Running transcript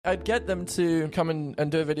I'd get them to come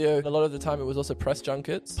and do a video. A lot of the time it was also press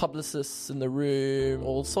junkets, publicists in the room,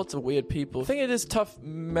 all sorts of weird people. I think it is tough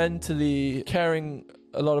mentally caring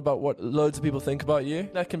a lot about what loads of people think about you.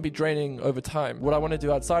 That can be draining over time. What I want to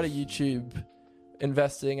do outside of YouTube,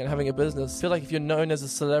 investing and having a business, I feel like if you're known as a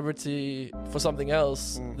celebrity for something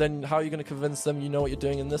else, then how are you going to convince them you know what you're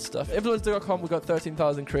doing in this stuff? Influencer.com, we've got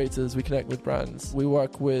 13,000 creators. We connect with brands. We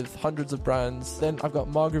work with hundreds of brands. Then I've got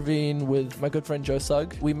Margravine with my good friend Joe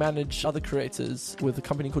Sugg. We manage other creators with a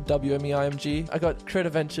company called WMEIMG. I got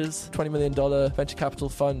Creative Ventures, $20 million venture capital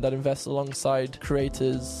fund that invests alongside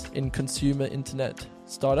creators in consumer internet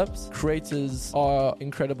startups. Creators are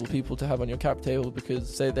incredible people to have on your cap table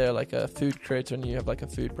because say they're like a food creator and you have like a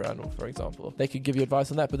food brand, for example. They could give you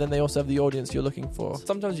advice on that, but then they also have the audience you're looking for.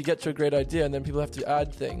 Sometimes you get to a great idea and then people have to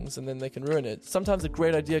add things and then they can ruin it. Sometimes a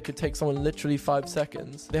great idea could take someone literally 5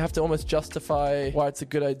 seconds. They have to almost justify why it's a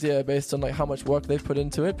good idea based on like how much work they've put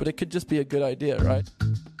into it, but it could just be a good idea, right?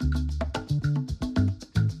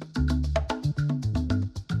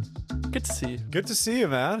 Good to see you. Good to see you,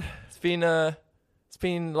 man. It's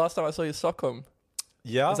been last time I saw you Stockholm.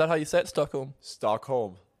 Yeah. Is that how you say it? Stockholm.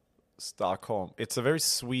 Stockholm. It's a very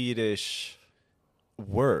Swedish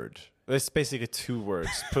word. It's basically 2 words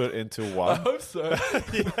put into one. I hope so.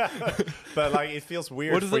 Yeah. But like it feels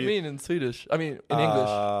weird. What does it mean in Swedish? I mean in English.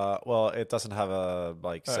 Well, it doesn't have a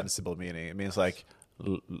sensible meaning. It means like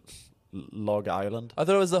Log Island. I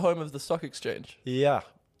thought it was the home of the stock exchange. Yeah.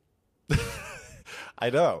 I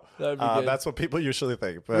know. That's what people usually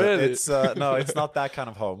think, but really? It's no, it's not that kind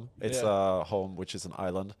of home. It's a home which is an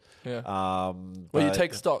island. Yeah. Where you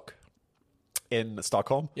take stock in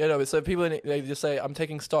Stockholm. Yeah, no. So people they just say I'm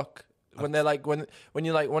taking stock when they're like when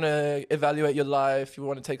you like want to evaluate your life, you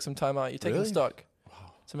want to take some time out. You're taking stock.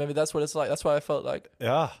 Wow. So maybe that's what it's like. That's why I felt like.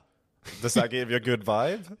 Yeah. Does that give you a good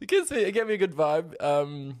vibe? It gave me a good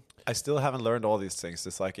vibe. I still haven't learned all these things.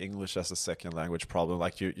 It's like English as a second language problem.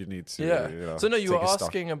 Like you need to. Yeah. You know, so no, you were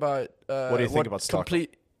asking about. What do you think about Stockholm?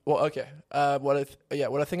 Well, okay. What I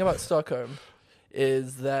think about Stockholm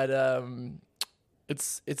is that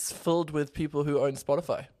it's filled with people who own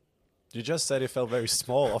Spotify. You just said it felt very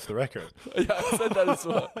small off the record. Yeah, I said that as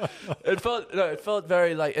well. It felt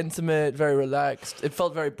very like intimate, very relaxed. It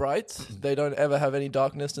felt very bright. They don't ever have any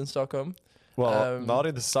darkness in Stockholm. Well, not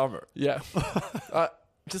in the summer. Yeah.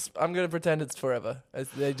 I'm going to pretend it's forever.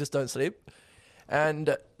 They just don't sleep.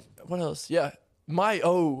 And what else? Yeah. My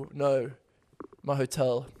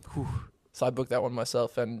hotel. Whew. So I booked that one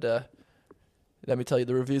myself, and let me tell you,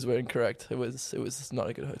 the reviews were incorrect. It was not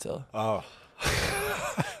a good hotel. Oh.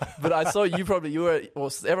 But I saw everyone else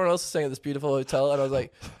was staying at this beautiful hotel, and I was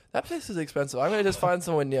like, that place is expensive. I'm going to just find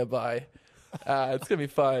someone nearby. It's going to be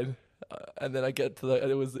fine. And then I get to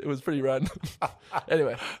and it was pretty random.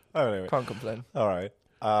 Anyway, can't complain. All right.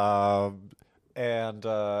 I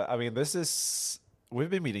mean, we've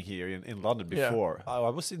been meeting here in London before. Yeah. I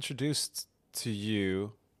was introduced to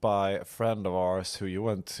you by a friend of ours who you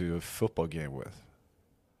went to a football game with.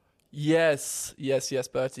 Yes,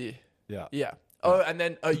 Bertie. Yeah. Yeah. Oh, and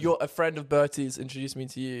then a friend of Bertie's introduced me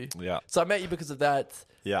to you. Yeah. So I met you because of that.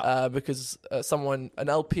 Yeah. Because an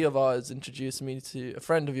LP of ours introduced me to a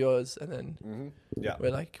friend of yours, and then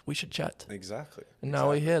we're like, we should chat. Exactly. And now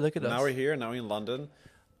we're here. Look at us. Now we're here. Now we're in London.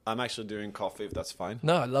 I'm actually doing coffee, if that's fine.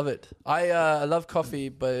 No, I love it. I love coffee,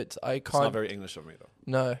 but I can't. It's not very English of me, though.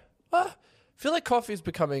 No. I feel like coffee's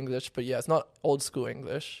become English, but yeah, it's not old school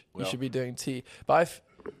English. You should be doing tea. But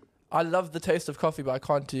I love the taste of coffee, but I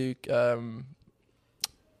can't do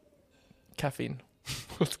caffeine.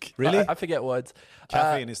 Really? I forget words.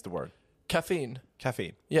 Caffeine is the word. Caffeine.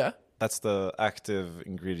 Yeah. That's the active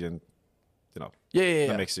ingredient, that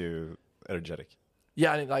makes you energetic.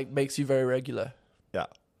 Yeah, and it like makes you very regular. Yeah.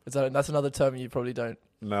 That's another term you probably don't.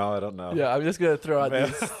 No, I don't know. Yeah, I'm just going to throw out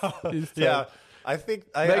these terms. Yeah. I think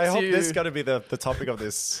I hope this is going to be the topic of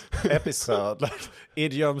this episode, like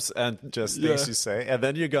idioms and just things you say, and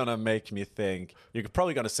then you're going to make me think you're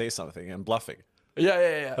probably going to say something and bluffing.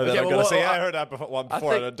 Yeah. And then I'm going to say, I heard that one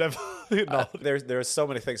before. Think, definitely not. There's so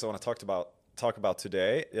many things I want to talk about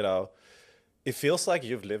today. It feels like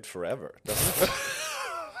you've lived forever, doesn't it?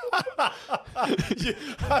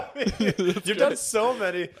 You've done so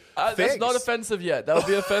many things. That's not offensive yet. That'll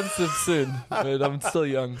be offensive soon. But I'm still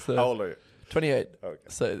young. So. How old are you? 28. Okay.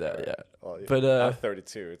 So that, yeah. Well, but I'm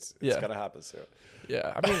 32. It's going to happen soon.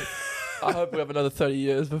 Yeah. I mean, I hope we have another 30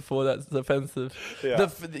 years before that's offensive. Yeah.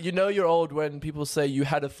 You're old when people say you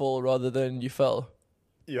had a fall rather than you fell.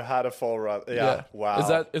 You had a fall rather. Yeah.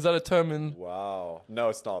 Wow. Is that a term in? Wow. No,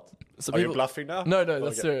 it's not. So are you bluffing now? No,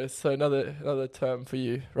 that's serious. So another term for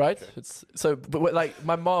you, right? Okay. But like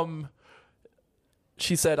my mom,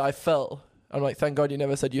 she said I fell. I'm like, thank God you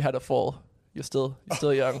never said you had a fall. You're still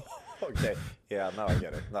young. Okay. Yeah, now I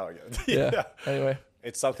get it. Yeah. Anyway.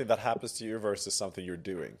 It's something that happens to you versus something you're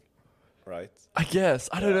doing, right? I guess.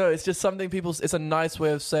 I don't know. It's just something it's a nice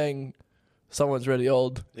way of saying someone's really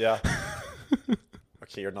old. Yeah.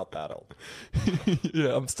 Okay, you're not that old.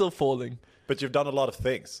 Yeah, I'm still falling. But you've done a lot of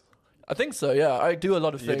things. I think so, yeah. I do a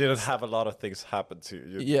lot of things. You didn't have a lot of things happen to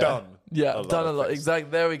you. You've done I've done a lot. Exactly.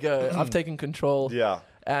 There we go. I've taken control. Yeah.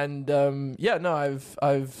 And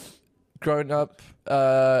I've grown up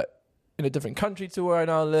in a different country to where I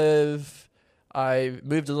now live. I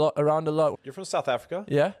moved around a lot. You're from South Africa?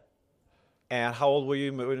 Yeah. And how old were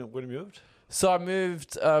you when you moved? So I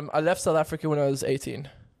moved, I left South Africa when I was 18.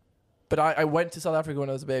 But I went to South Africa when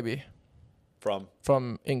I was a baby.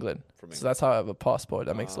 From England. So that's how I have a passport.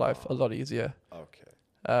 That makes life a lot easier. Okay.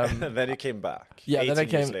 And then you came back. Yeah, then I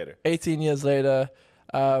came years later. 18 years later.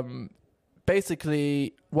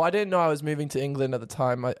 Basically, I didn't know I was moving to England at the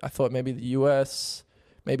time. I thought maybe the US,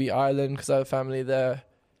 maybe Ireland, because I have family there.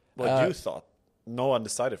 What you thought? No one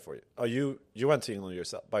decided for you. Oh, you went to England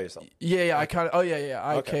by yourself? Yeah, I kind of. Oh, yeah.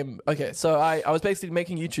 I came. Okay, so I was basically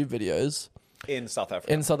making YouTube videos in South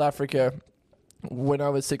Africa. In South Africa, when I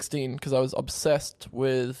was 16, because I was obsessed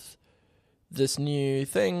with this new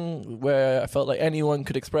thing where I felt like anyone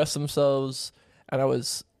could express themselves, and I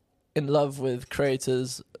was in love with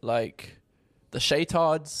creators like the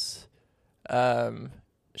Shaytards,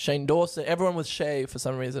 Shane Dawson. Everyone was Shay for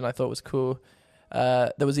some reason. I thought was cool.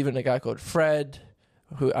 There was even a guy called Fred,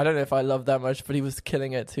 who I don't know if I love that much, but he was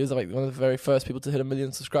killing it. He was like one of the very first people to hit 1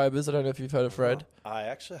 million subscribers. I don't know if you've heard of Fred. I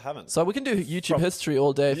actually haven't. So we can do YouTube history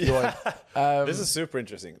all day if you want. This is super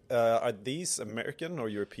interesting. Are these American or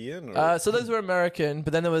European? Or? So those were American,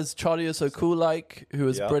 but then there was Charlie You're So Cool Like, who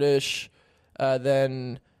was British.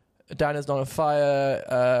 Then Dan Is Not on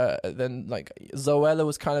Fire. Then like Zoella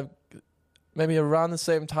was kind of maybe around the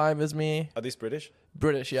same time as me. Are these British?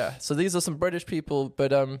 British, yeah. So these are some British people,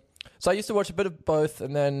 but so I used to watch a bit of both,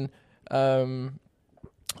 and then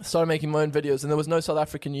started making my own videos. And there was no South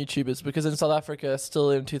African YouTubers because in South Africa,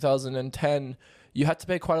 still in 2010, you had to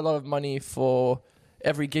pay quite a lot of money for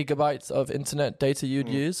every gigabyte of internet data you'd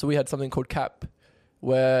use. So we had something called cap,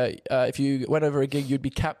 where if you went over a gig, you'd be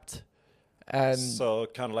capped. And so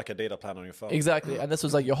kind of like a data plan on your phone. Exactly, and this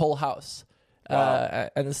was like your whole house. Wow.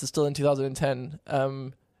 And this is still in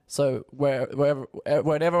 2010. So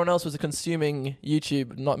when everyone else was consuming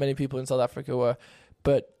YouTube, not many people in South Africa were.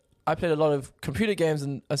 But I played a lot of computer games,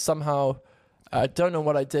 and somehow, I don't know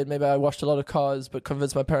what I did. Maybe I watched a lot of Cars, but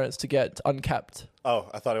convinced my parents to get uncapped. Oh,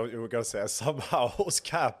 I thought you were going to say somehow I was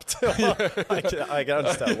capped. I can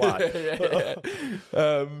understand why.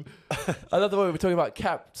 I love the way we're talking about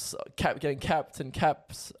getting capped and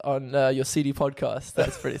caps on your CD podcast.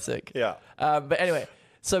 That's pretty sick. Yeah. But anyway,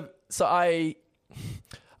 so I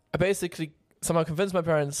basically somehow convinced my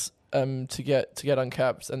parents to get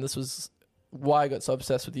uncapped, and this was why I got so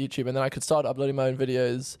obsessed with YouTube. And then I could start uploading my own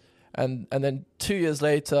videos, and then 2 years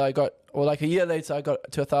later, a year later, I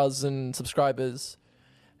got to 1,000 subscribers,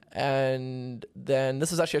 and then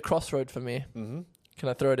this is actually a crossroad for me. Mm-hmm. Can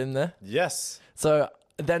I throw it in there? Yes. So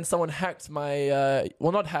then someone hacked my,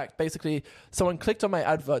 not hacked, basically someone clicked on my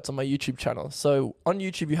adverts on my YouTube channel. So on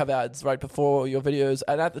YouTube you have ads right before your videos,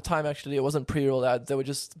 and at the time actually it wasn't pre-roll ads, they were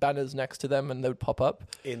just banners next to them and they would pop up.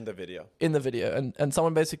 In the video. And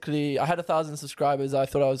someone basically, I had 1,000 subscribers, I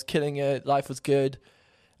thought I was killing it, life was good.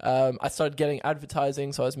 I started getting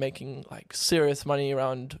advertising, so I was making like serious money,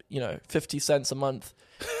 around 50 cents a month.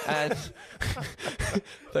 And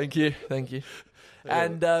thank you.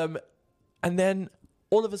 Yeah. And then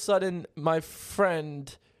all of a sudden, my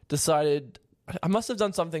friend decided, I must have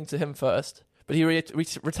done something to him first, but he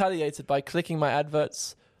retaliated by clicking my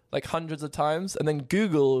adverts like hundreds of times, and then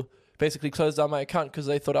Google basically closed down my account because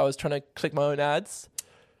they thought I was trying to click my own ads.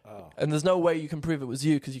 Oh. And there's no way you can prove it was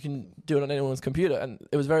you because you can do it on anyone's computer, and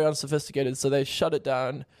it was very unsophisticated, so they shut it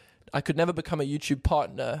down. I could never become a YouTube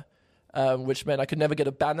partner, which meant I could never get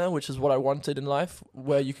a banner, which is what I wanted in life,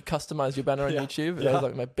 where you could customize your banner on YouTube. That was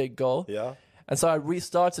like my big goal. Yeah. And so I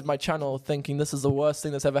restarted my channel thinking this is the worst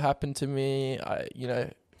thing that's ever happened to me.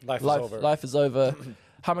 Life is over.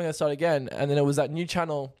 How am I going to start again? And then it was that new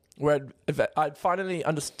channel where I'd finally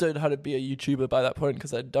understood how to be a YouTuber by that point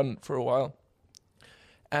because I'd done it for a while.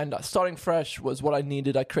 And starting fresh was what I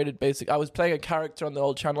needed. I was playing a character on the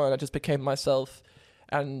old channel, and I just became myself.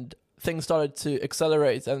 And things started to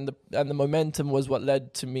accelerate, and the momentum was what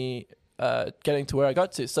led to me getting to where I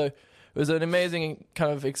got to. So it was an amazing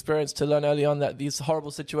kind of experience to learn early on that these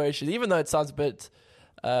horrible situations, even though it sounds a bit,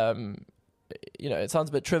 it sounds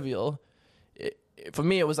a bit trivial, for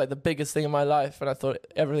me, it was like the biggest thing in my life, and I thought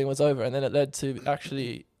everything was over. And then it led to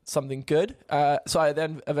actually something good. So I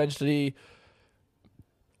then eventually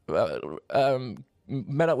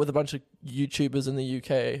met up with a bunch of YouTubers in the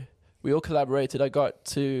UK. We all collaborated. I got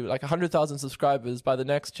to like 100,000 subscribers by the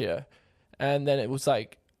next year. And then it was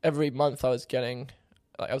like every month I was getting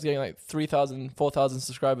like 3,000, 4,000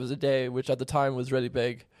 subscribers a day, which at the time was really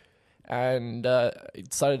big. And I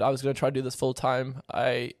decided I was going to try to do this full time.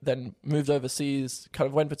 I then moved overseas, kind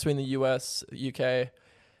of went between the US, UK,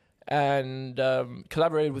 and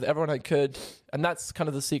collaborated with everyone I could. And that's kind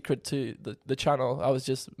of the secret to the channel. I was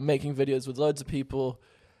just making videos with loads of people.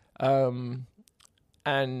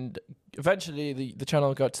 And eventually the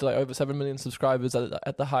channel got to like over 7 million subscribers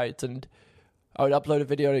at the height. And I would upload a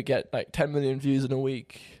video to get like 10 million views in a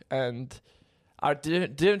week. And I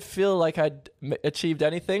didn't feel like I'd achieved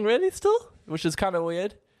anything really still, which is kind of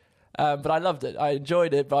weird. But I loved it. I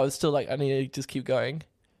enjoyed it, but I was still like, I need to just keep going.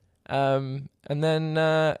 And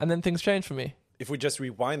then things changed for me. If we just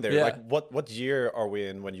rewind there, like what year are we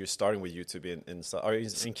in when you're starting with YouTube are you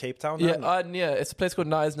in Cape Town now? Yeah, it's a place called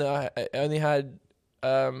Knysna. I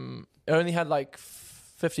only had like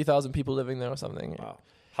 50,000 people living there or something. Wow.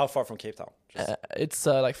 How far from Cape Town? It's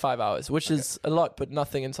like 5 hours, which is a lot, but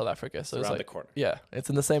nothing in South Africa. So it's around like, the corner. Yeah, it's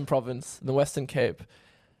in the same province, in the Western Cape.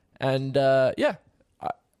 And I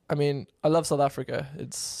mean, I love South Africa.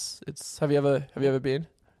 It's. Have you ever been?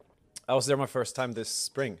 I was there my first time this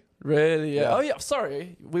spring. Really? Yeah. Oh yeah.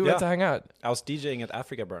 Sorry, we went to hang out. I was DJing at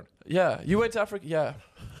Africa Burn. Yeah, you went to Africa. Yeah.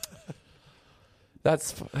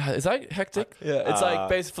 Is that hectic? Yeah, it's like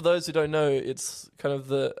basically for those who don't know, it's kind of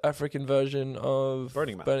the African version of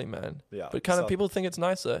Burning Man. Yeah, but kind of people think it's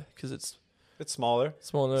nicer because it's smaller.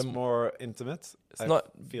 It's more intimate. It's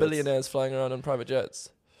not billionaires flying around on private jets.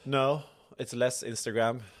 No, it's less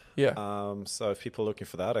Instagram. Yeah. So if people are looking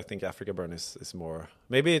for that, I think Africa Burn is more.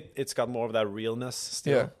 Maybe it's got more of that realness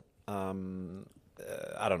still. Yeah.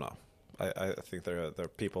 I don't know. I think there are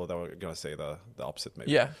people that are gonna say the opposite.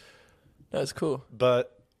 Maybe. Yeah. That's cool.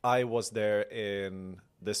 But I was there in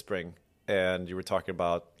this spring, and you were talking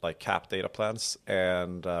about like cap data plans,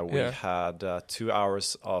 and we had 2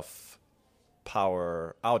 hours of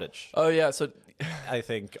power outage. Oh yeah, so I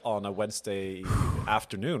think on a Wednesday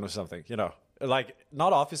afternoon or something. You know, like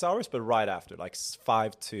not office hours, but right after, like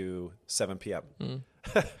 5 to 7 p.m.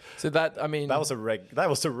 So that that was a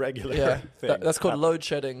regular thing. That's called load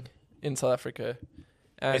shedding in South Africa,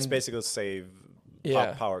 and it's basically to save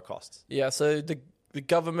power costs. Yeah, so the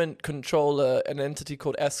government control an entity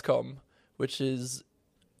called Eskom, which is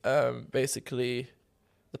basically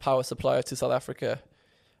the power supplier to South Africa,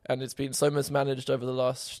 and it's been so mismanaged over the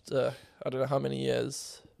last I don't know how many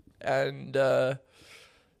years, and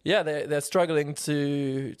they're struggling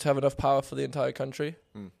to have enough power for the entire country,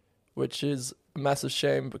 which is a massive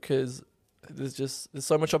shame because there's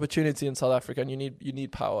so much opportunity in South Africa, and you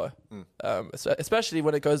need power, especially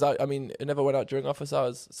when it goes out. I mean, it never went out during office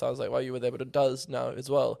hours. Sounds like while you were there, but it does now as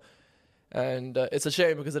well. And it's a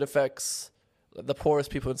shame because it affects the poorest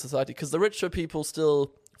people in society. Because the richer people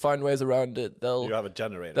still find ways around it. You have a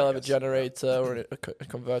generator. They'll have a generator or a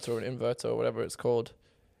converter or an inverter or whatever it's called,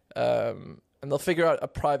 and they'll figure out a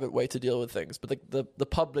private way to deal with things. But the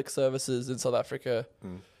public services in South Africa.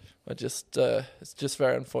 Are just it's just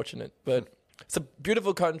very unfortunate, but it's a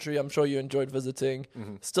beautiful country. I'm sure you enjoyed visiting.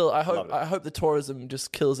 Still, I hope the tourism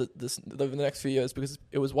just kills it over the next few years because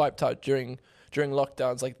it was wiped out during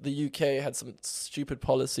lockdowns. Like the UK had some stupid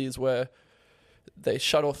policies where they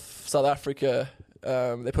shut off South Africa.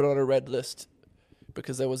 They put it on a red list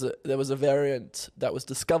because there was a variant that was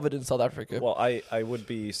discovered in South Africa. Well, I would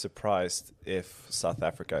be surprised if South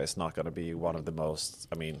Africa is not going to be one of the most.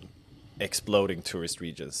 Exploding tourist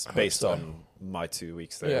regions based on my 2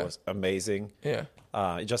 weeks there. It was amazing. Yeah.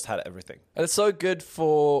 It just had everything. And it's so good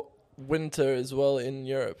for winter as well in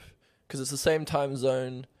Europe because it's the same time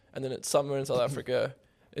zone and then it's summer in South Africa.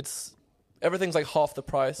 Everything's like half the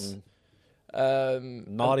price.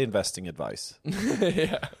 Not investing advice.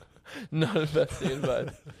 Yeah. Not investing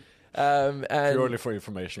advice. And purely for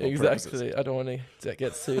informational purposes. Exactly. I don't want to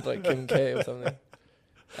get sued like Kim K or something.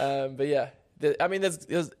 But yeah.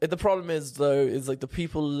 The problem is like the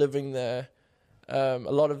people living there, a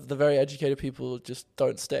lot of the very educated people just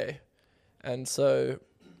don't stay. And so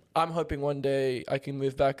I'm hoping one day I can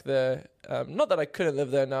move back there. Not that I couldn't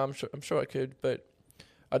live there now, I'm sure I could, but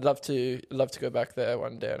I'd love to go back there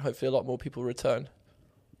one day and hopefully a lot more people return.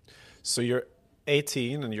 So you're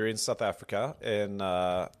 18 and you're in South Africa in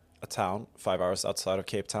a town 5 hours outside of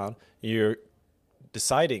Cape Town. You're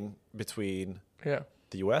deciding between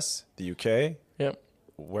the US, the UK. Yeah.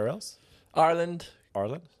 Where else? Ireland,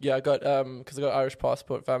 Ireland? Yeah, I got because I got Irish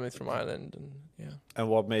passport, family's from Ireland, and yeah. And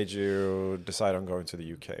what made you decide on going to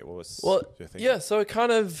the UK? What was your thinking? Yeah, so it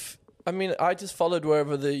kind of, I mean, I just followed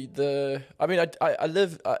wherever the I mean, I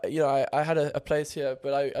live, you know, I had a place here,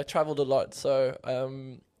 but I traveled a lot, so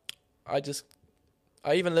I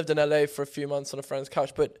even lived in LA for a few months on a friend's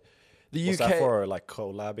couch, but the was UK... that for like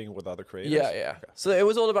collabing with other creators? Yeah, yeah. Okay. So it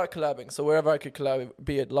was all about collabing. So wherever I could collab,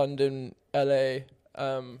 be it London, LA,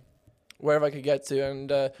 wherever I could get to.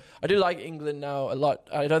 And I do like England now a lot.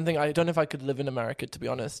 I don't know if I could live in America, to be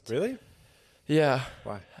honest. Really? Yeah.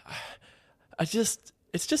 Why? I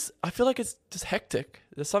feel like it's just hectic.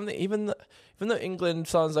 There's something, even though England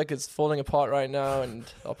sounds like it's falling apart right now and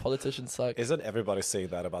our politicians suck. Isn't everybody saying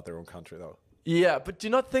that about their own country though? Yeah, but do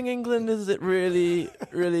you not think England is it really,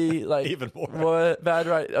 really like even more bad?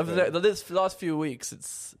 Right? This last few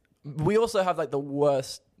weeks, we also have like the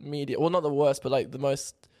worst media. Well, not the worst, but like the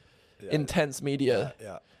most intense media.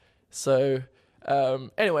 Yeah. So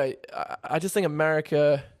anyway, I just think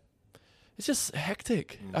America, it's just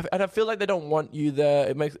hectic, and I feel like they don't want you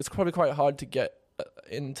there. It's probably quite hard to get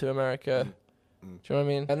into America. Do you know what I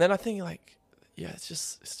mean? And then I think like, yeah, it's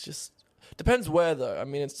just. Depends where though. I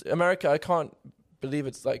mean, it's America. I can't believe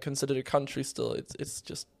it's like considered a country still.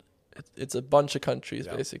 It's a bunch of countries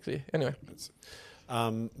basically. Anyway,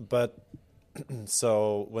 but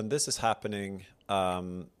so when this is happening,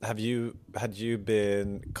 had you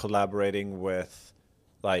been collaborating with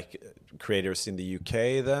like creators in the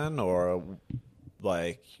UK then, or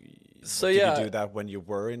like? So did you do that when you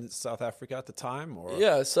were in South Africa at the time? Or?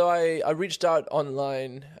 Yeah, so I reached out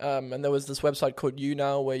online, and there was this website called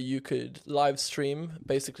YouNow where you could live stream.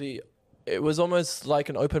 Basically, it was almost like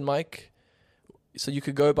an open mic. So you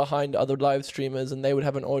could go behind other live streamers and they would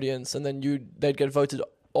have an audience, and then they'd get voted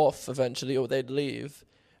off eventually, or they'd leave,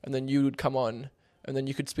 and then you would come on, and then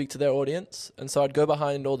you could speak to their audience. And so I'd go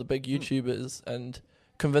behind all the big YouTubers and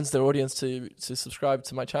convince their audience to subscribe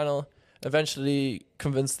to my channel. Eventually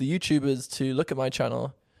convinced the YouTubers to look at my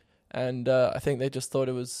channel, and I think they just thought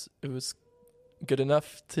it was good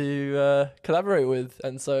enough to collaborate with,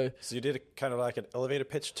 and so you did kind of like an elevator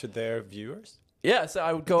pitch to their viewers. Yeah, so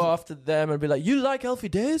I would go after them and be like, "You like Alfie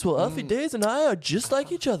Days? Well, Alfie Days and I are just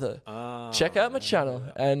like each other. Check out my channel."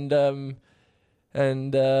 And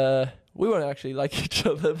we weren't actually like each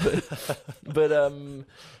other, but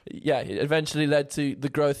yeah, it eventually led to the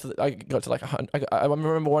growth. I got to like 100. I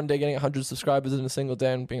remember one day getting 100 subscribers in a single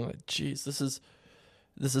day and being like, "Geez, this is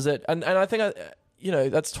it." And I think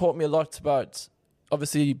that's taught me a lot about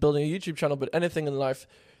obviously building a YouTube channel, but anything in life.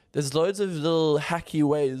 There's loads of little hacky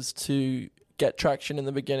ways to get traction in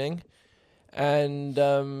the beginning, and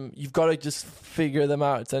you've got to just figure them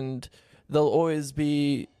out. And there'll always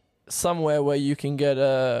be somewhere where you can get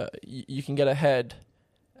ahead,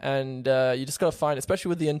 and you just gotta find it, especially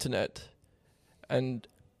with the internet, and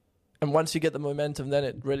once you get the momentum, then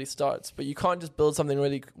it really starts. But you can't just build something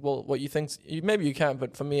really well. What you think, maybe you can,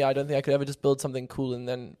 but for me, I don't think I could ever just build something cool and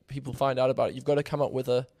then people find out about it. You've got to come up with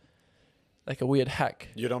a weird hack.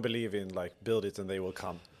 You don't believe in like build it and they will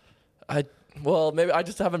come. Well, maybe I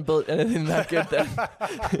just haven't built anything that good then.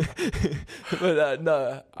 But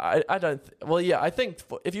no, I don't. Well, yeah, I think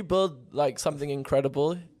if you build like something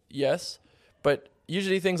incredible, yes. But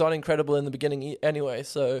usually things aren't incredible in the beginning anyway.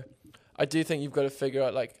 So I do think you've got to figure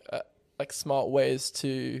out like smart ways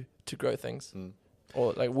to grow things,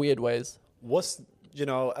 or like weird ways.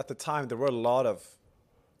 At the time there were a lot of.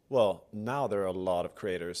 Well, now there are a lot of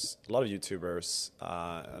creators, a lot of YouTubers,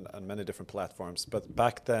 and many different platforms. But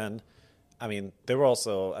back then, I mean, there were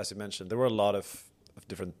also, as you mentioned, there were a lot of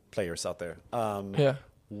different players out there. Yeah.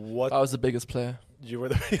 I was the biggest player. You were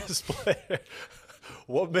the biggest player.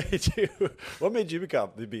 What made you become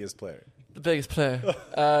the biggest player? The biggest player?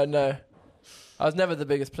 No. I was never the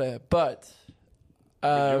biggest player, but... you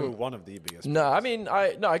were one of the biggest players. I mean,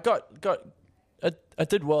 I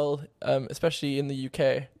did well, especially in the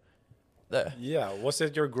UK. There. Yeah, was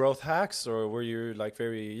it your growth hacks, or were you like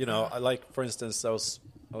very, like for instance, I was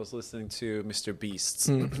listening to Mr. Beast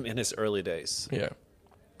in his early days. Yeah,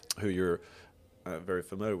 who you're very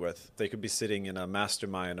familiar with. They could be sitting in a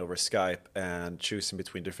mastermind over Skype and choosing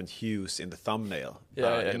between different hues in the thumbnail.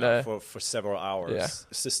 For several hours,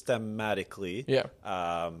 systematically.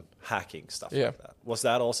 Hacking stuff like that. Was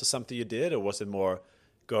that also something you did, or was it more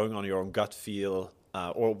going on your own gut feel,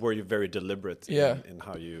 or were you very deliberate in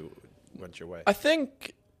how you went your way? I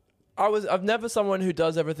think I'm never someone who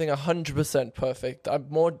does everything 100% perfect. I'll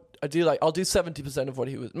do 70% of what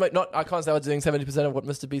he was. I can't say I was doing 70% of what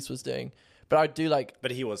Mr. Beast was doing, but I do like.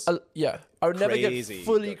 But he was. I would never get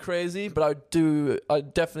fully crazy, but I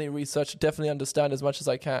definitely research, definitely understand as much as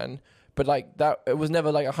I can. but like that, it was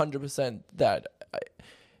never like 100% that.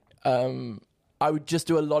 I would just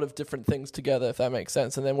do a lot of different things together, if that makes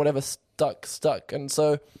sense, and then whatever stuck. And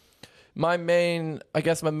so my main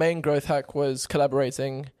growth hack was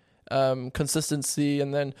collaborating, consistency,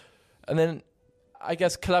 and then I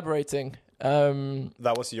guess collaborating.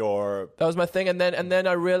 That was my thing, and then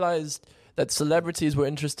I realized that celebrities were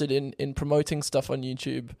interested in promoting stuff on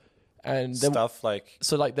YouTube, and stuff like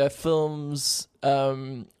their films,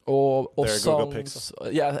 or their songs, Google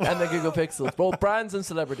Pixel. Yeah, and their Google Pixels, well, brands and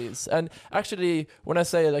celebrities. And actually, when I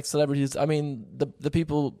say like celebrities, I mean the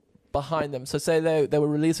people behind them. So say they were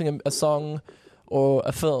releasing a song or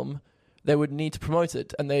a film, they would need to promote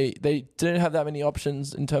it, and they didn't have that many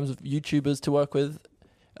options in terms of YouTubers to work with.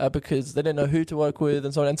 Because they didn't know who to work with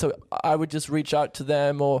and so on. And so I would just reach out to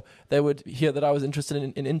them, or they would hear that I was interested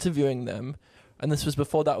in interviewing them. And this was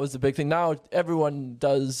before that was the big thing. Now everyone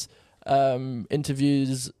does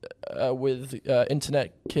interviews with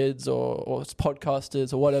internet kids or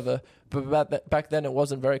podcasters or whatever. But back then it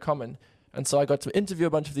wasn't very common. And so I got to interview a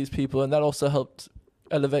bunch of these people, and that also helped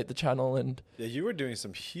elevate the channel. And yeah, you were doing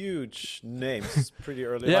some huge names pretty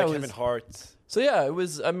early, yeah, like Kevin Hart. So yeah, it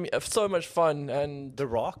was so much fun. And The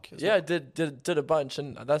Rock. Yeah, I did a bunch,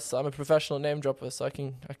 and I'm a professional name dropper, so I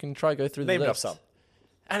can try go through the list. Name drop some.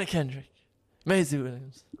 Anna Kendrick, Maisie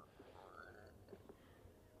Williams,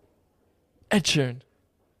 Ed Sheeran,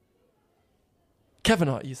 Kevin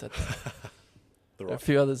Hart. You said The Rock. A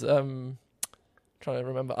few others. Trying to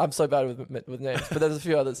remember. I'm so bad with names, but there's a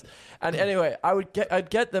few others. And anyway, I'd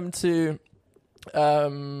get them to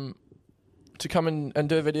come and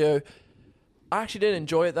do a video. I actually didn't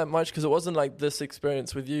enjoy it that much because it wasn't like this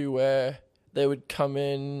experience with you where they would come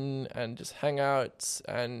in and just hang out,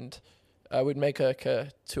 and I would make like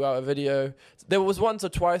a 2-hour video. There was once or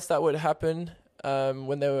twice that would happen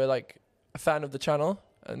when they were like a fan of the channel,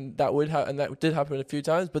 and that did happen a few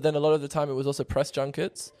times. But then a lot of the time it was also press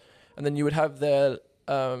junkets, and then you would have their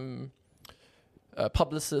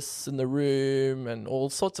publicists in the room and all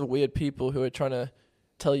sorts of weird people who are trying to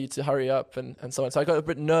tell you to hurry up and so on. So I got a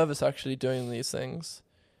bit nervous actually doing these things.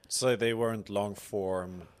 So they weren't long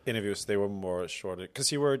form interviews, they were more shorter.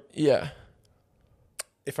 Because you were... Yeah.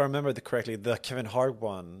 If I remember correctly, the Kevin Hart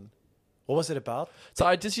one, what was it about? So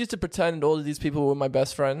I just used to pretend all of these people were my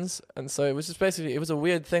best friends. And so it was just basically, it was a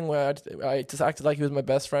weird thing where I just acted like he was my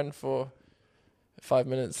best friend for 5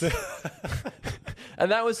 minutes.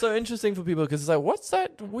 And that was so interesting for people because it's like, what's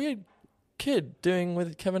that weird kid doing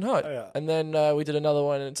with Kevin Hart? Oh, yeah. And then we did another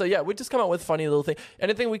one, and so yeah, we just come up with funny little thing.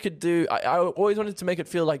 Anything we could do. I always wanted to make it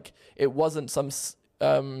feel like it wasn't some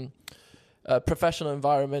professional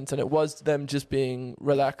environment, and it was them just being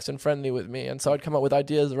relaxed and friendly with me. And so I'd come up with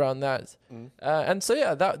ideas around that. And so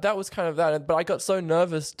yeah, that was kind of that. But I got so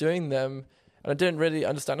nervous doing them, and I didn't really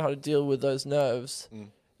understand how to deal with those nerves.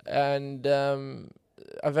 And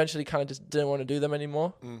eventually kind of just didn't want to do them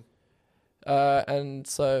anymore. And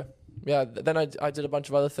so yeah, then I did a bunch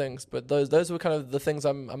of other things, but those were kind of the things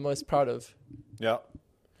I'm most proud of. Yeah.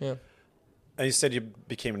 Yeah. And you said you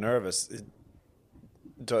became nervous.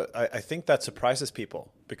 I think that surprises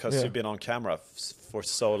people because you've been on camera for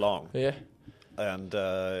so long. Yeah. And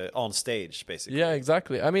on stage, basically. Yeah,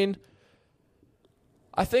 exactly. I mean,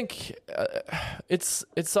 I think it's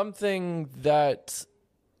something that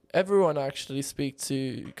everyone I actually speak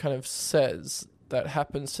to kind of says that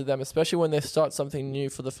happens to them, especially when they start something new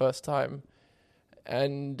for the first time.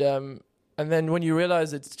 And then when you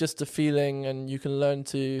realize it's just a feeling and you can learn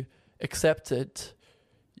to accept it,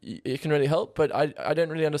 it can really help. But I didn't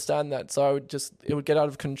really understand that, so it would get out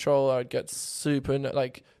of control. I would get super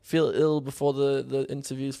feel ill before the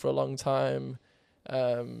interviews for a long time.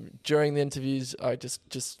 During the interviews, I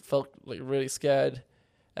just felt like really scared.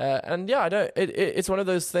 And yeah, it's one of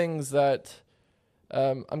those things that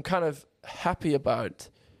I'm kind of happy about,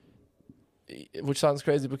 which sounds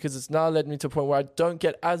crazy because it's now led me to a point where I don't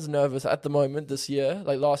get as nervous at the moment this year.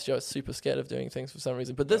 Like last year I was super scared of doing things for some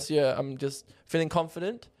reason, but this year I'm just feeling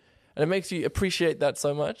confident, and it makes you appreciate that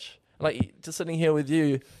so much. Like just sitting here with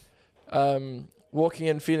you, walking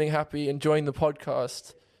in feeling happy, enjoying the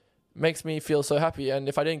podcast makes me feel so happy. And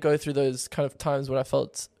if I didn't go through those kind of times when I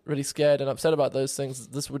felt really scared and upset about those things,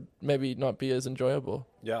 this would maybe not be as enjoyable.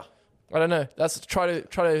 Yeah. I don't know. That's try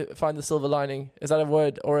to find the silver lining. Is that a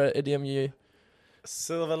word or an idiom you?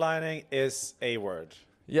 Silver lining is a word.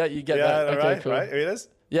 Yeah, you get that. Okay, right, cool. right. It is.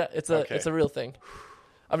 Yeah, it's a real thing.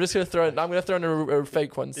 I'm gonna throw in a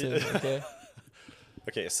fake one soon. Okay.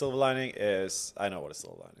 Okay, silver lining is... I know what a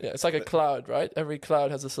silver lining is. Yeah, it's like a cloud, right? Every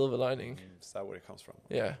cloud has a silver lining. Is that where it comes from?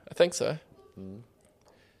 Yeah, I think so.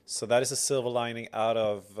 So that is a silver lining out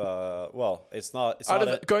of it's not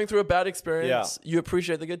going through a bad experience. You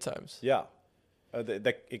appreciate the good times. Yeah,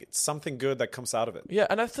 it's something good that comes out of it. Yeah,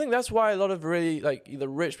 and I think that's why a lot of really like either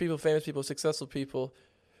rich people, famous people, successful people,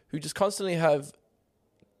 who just constantly have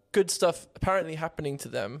good stuff apparently happening to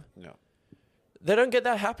them. Yeah, they don't get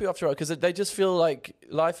that happy after all because they just feel like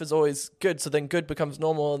life is always good. So then good becomes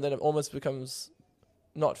normal, and then it almost becomes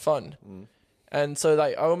not fun. And so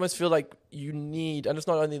like I almost feel like you need, and it's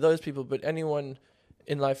not only those people, but anyone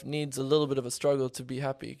in life needs a little bit of a struggle to be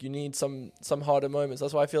happy. You need some harder moments.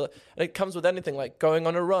 That's why I feel, and it comes with anything, like going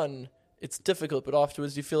on a run. It's difficult, but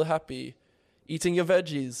afterwards you feel happy. Eating your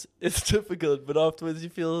veggies, it's difficult, but afterwards you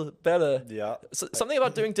feel better. Yeah. So something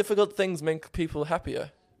about doing difficult things make people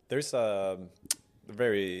happier. There's a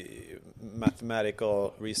very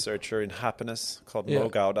mathematical researcher in happiness called Mo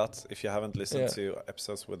Gaudat. If you haven't listened to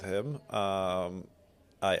episodes with him,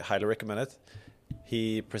 I highly recommend it.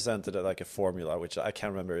 He presented like a formula, which I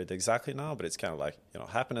can't remember it exactly now, but it's kind of like,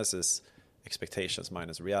 happiness is expectations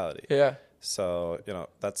minus reality. Yeah. So,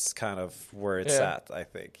 that's kind of where it's at, I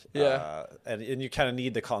think. Yeah. And you kind of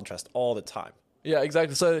need the contrast all the time. Yeah,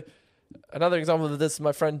 exactly. So another example of this,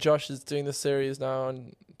 my friend Josh is doing this series now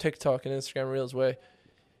on TikTok and Instagram Reels where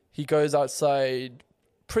he goes outside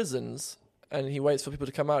prisons and he waits for people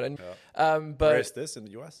to come out. And but where is this, in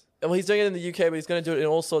the US? Well, he's doing it in the UK, but he's going to do it in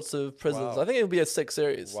all sorts of prisons. Wow. I think it'll be a 6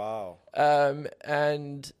 series. Wow.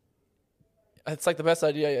 And it's like the best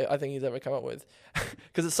idea I think he's ever come up with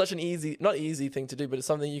because it's such an not easy thing to do, but it's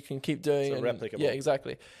something you can keep doing. It's replicable. Yeah,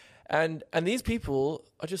 exactly. And these people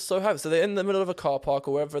are just so happy. So they're in the middle of a car park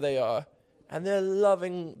or wherever they are, and they're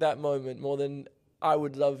loving that moment more than I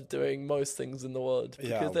would love doing most things in the world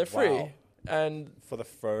because they're free. Wow. And for the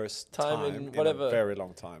first time in whatever, a very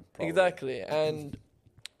long time. Probably. Exactly. And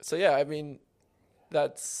so, yeah, I mean,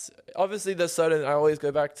 that's obviously I always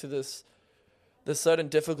go back to this, there's certain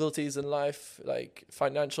difficulties in life, like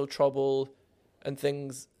financial trouble and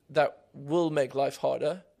things that will make life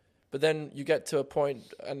harder. But then you get to a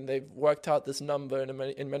point and they've worked out this number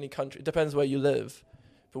in many countries. It depends where you live.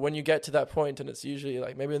 But when you get to that point, and it's usually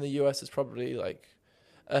like, maybe in the US, it's probably like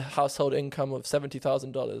a household income of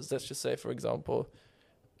 $70,000. Let's just say, for example,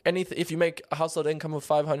 if you make a household income of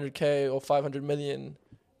 500K or 500 million,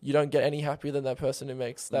 you don't get any happier than that person who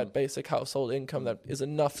makes that basic household income that is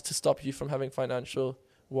enough to stop you from having financial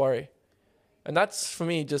worry. And that's, for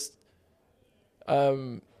me, just,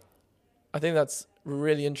 I think that's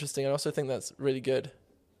really interesting. I also think that's really good.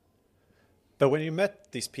 But when you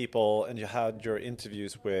met these people and you had your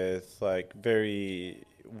interviews with like very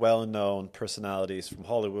well-known personalities from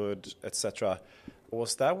Hollywood, etc.,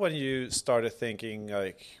 was that when you started thinking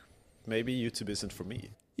like, maybe YouTube isn't for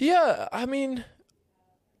me? Yeah, I mean,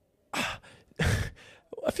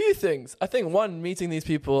 a few things. I think one, meeting these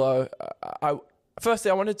people,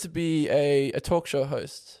 firstly, I wanted to be a talk show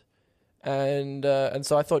host. And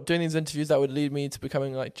so I thought doing these interviews that would lead me to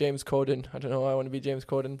becoming like James Corden. I don't know why I want to be James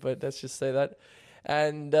Corden, but let's just say that.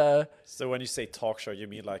 And so when you say talk show, you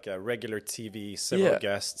mean like a regular TV, several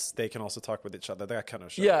guests, they can also talk with each other, that kind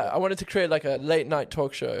of show. Yeah, I wanted to create like a late night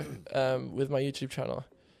talk show with my YouTube channel.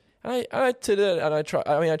 And I did it, and I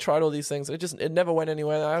tried all these things. It never went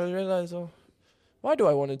anywhere. And I realized, why do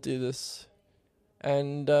I want to do this?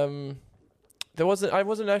 And it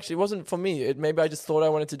wasn't for me. Maybe I just thought I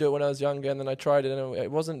wanted to do it when I was younger, and then I tried it, and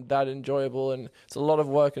it wasn't that enjoyable, and it's a lot of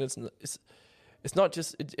work, and it's not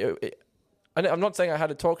just. I'm not saying I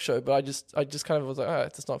had a talk show, but I just kind of was like,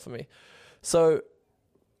 it's not for me. So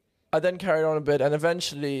I then carried on a bit, and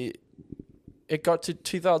eventually it got to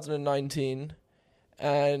 2019,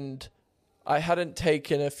 and I hadn't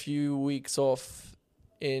taken a few weeks off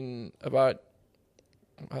I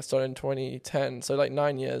started in 2010, so like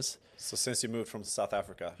 9 years. So since you moved from South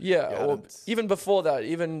Africa? Yeah, or even before that,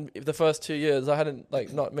 even the first 2 years, I hadn't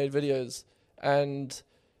not made videos. And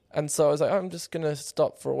so I was like, I'm just going to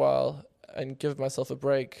stop for a while and give myself a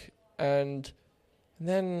break. And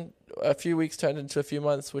then a few weeks turned into a few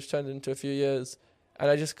months, which turned into a few years. And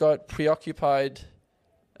I just got preoccupied.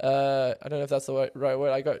 I don't know if that's the right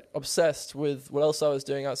word. I got obsessed with what else I was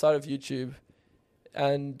doing outside of YouTube.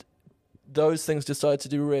 And those things just started to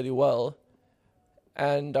do really well.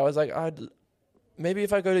 And I was like, maybe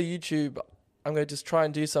if I go to YouTube, I'm going to just try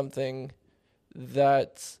and do something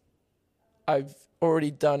that I've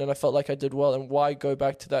already done and I felt like I did well, and why go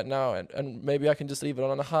back to that now? And maybe I can just leave it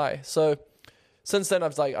on a high. So since then, I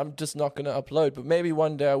was like, I'm just not going to upload, but maybe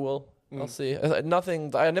one day I will. I'll see.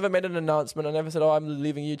 Nothing. I never made an announcement. I never said, I'm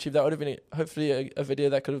leaving YouTube. That would have been hopefully a video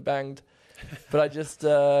that could have banged. But I just...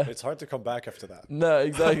 it's hard to come back after that. No,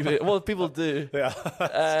 exactly. Well, people do. Yeah.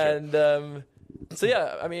 And... So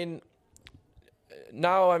yeah, I mean,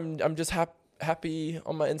 now I'm just happy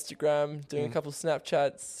on my Instagram, doing a couple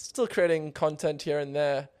Snapchats, still creating content here and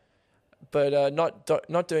there, but not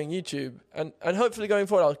doing YouTube. And hopefully going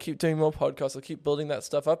forward, I'll keep doing more podcasts. I'll keep building that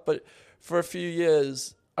stuff up. But for a few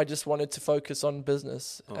years, I just wanted to focus on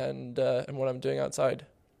business and what I'm doing outside.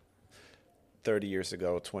 30 years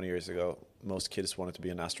ago, 20 years ago, most kids wanted to be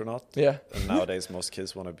an astronaut. Yeah. And nowadays, most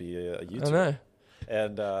kids want to be a YouTuber. I know.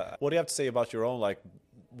 And what do you have to say about your own, like,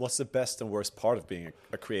 what's the best and worst part of being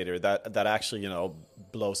a creator that actually,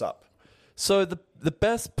 blows up? So the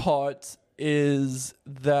best part is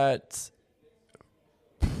that...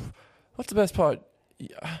 What's the best part?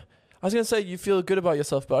 I was going to say you feel good about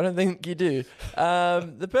yourself, but I don't think you do.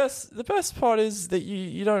 The best part is that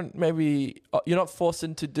you don't you're not forced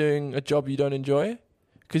into doing a job you don't enjoy,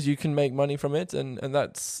 because you can make money from it, and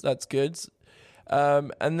that's good.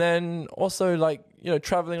 And then also, like,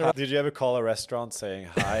 traveling around. Did you ever call a restaurant saying,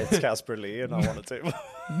 "Hi, it's Caspar Lee, and I want a table"?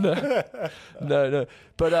 No.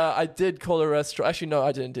 But I did call a restaurant. Actually, no,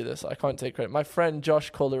 I didn't do this. I can't take credit. My friend Josh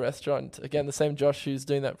called a restaurant. Again, the same Josh who's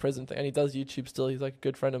doing that prison thing, and he does YouTube still. He's like a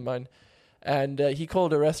good friend of mine. And he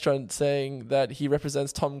called a restaurant saying that he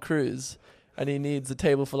represents Tom Cruise, and he needs a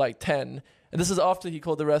table for like 10. And this is after he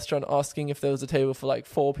called the restaurant asking if there was a table for like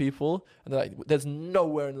 4 people. And they're like, "There's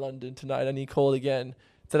nowhere in London tonight." And he called again,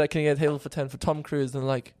 said, "I can get a table for 10 for Tom Cruise." And they're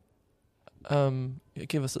like,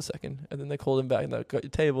 "Give us a second." And then they called him back and they got your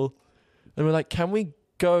table. And we're like, "Can we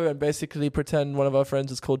go and basically pretend one of our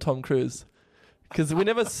friends is called Tom Cruise?" Because we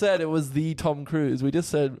never said it was the Tom Cruise. We just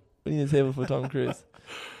said we need a table for Tom Cruise.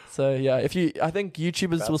 So yeah, I think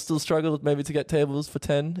YouTubers will still struggle maybe to get tables for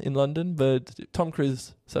 10 in London, but Tom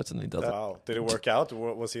Cruise certainly does it. Wow. Did it work out?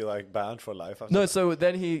 Or was he like banned for life? No, so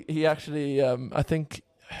then he actually, I think...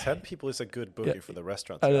 10 people is a good bookie for the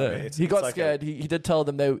restaurant. I know. He got scared. He did tell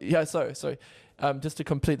them sorry. Just to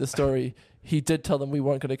complete the story, he did tell them we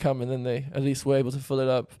weren't going to come, and then they at least were able to fill it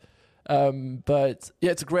up. But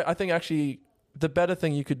yeah, it's great. I think actually the better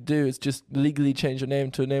thing you could do is just legally change your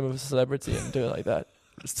name to a name of a celebrity and do it like that.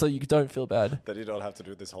 So you don't feel bad. That you don't have to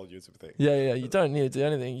do this whole YouTube thing. Yeah. You don't need to do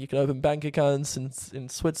anything. You can open bank accounts in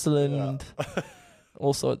Switzerland,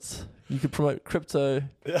 all sorts. You could promote crypto,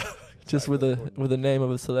 just with a name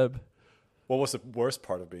of a celeb. What was the worst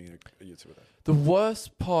part of being a YouTuber then? The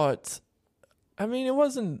worst part, I mean,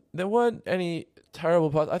 there weren't any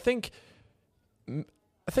terrible parts. I think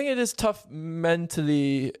it is tough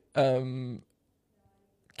mentally,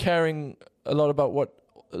 caring a lot about what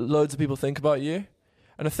loads of people think about you.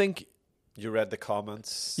 And I think... You read the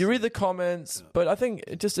comments. But I think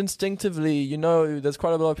just instinctively, there's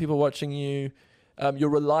quite a lot of people watching you. You're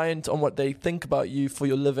reliant on what they think about you for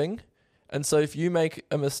your living. And so if you make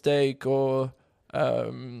a mistake or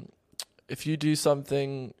if you do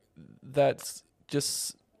something that's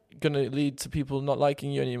just going to lead to people not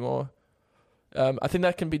liking you anymore, I think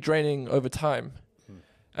that can be draining over time.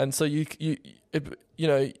 And so you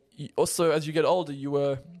also, as you get older, you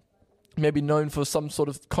were... maybe known for some sort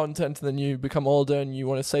of content, and then you become older and you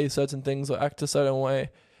want to say certain things or act a certain way,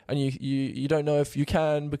 and you don't know if you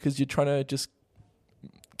can because you're trying to just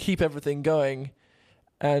keep everything going.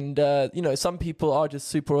 And some people are just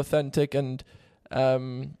super authentic, and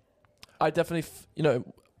I definitely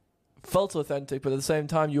felt authentic, but at the same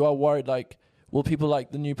time you are worried, like, will people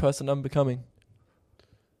like the new person I'm becoming?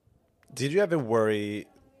 Did you ever worry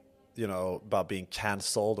about being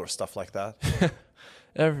cancelled or stuff like that?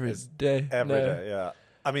 Every day, yeah.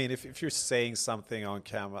 I mean, if you're saying something on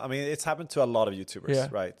camera, I mean, it's happened to a lot of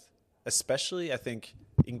YouTubers, right? Especially, I think,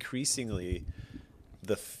 increasingly,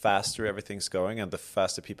 the faster everything's going and the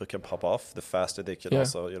faster people can pop off, the faster they can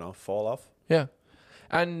also, fall off. Yeah,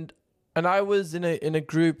 and I was in a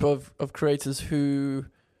group of creators who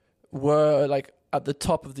were like at the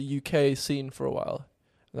top of the UK scene for a while.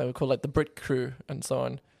 They were called like the Brit Crew and so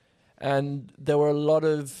on, and there were a lot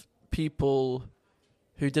of people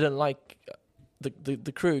who didn't like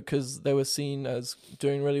the crew because they were seen as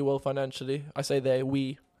doing really well financially. I say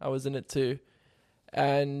I was in it too.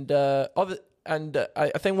 And I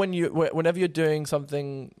think whenever you're doing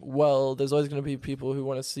something well, there's always going to be people who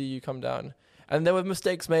want to see you come down. And there were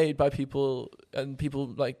mistakes made by people, and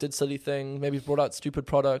people like did silly things, maybe brought out stupid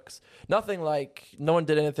products. Nothing like, no one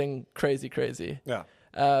did anything crazy. Yeah.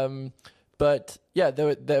 But yeah,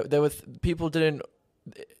 there were people didn't.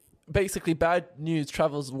 Basically, bad news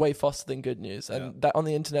travels way faster than good news, and that on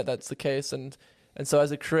the internet that's the case. And so,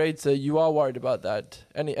 as a creator, you are worried about that.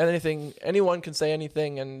 Anyone can say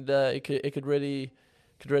anything, and it could really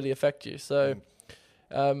affect you. So,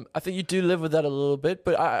 I think you do live with that a little bit,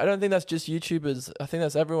 but I don't think that's just YouTubers. I think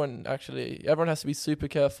that's everyone. Actually, everyone has to be super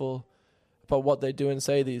careful about what they do and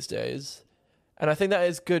say these days. And I think that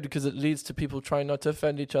is good because it leads to people trying not to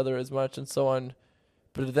offend each other as much and so on.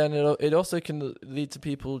 But then it also can lead to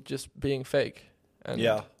people just being fake. And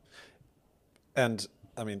yeah. And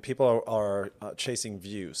I mean, people are chasing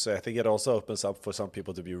views. So I think it also opens up for some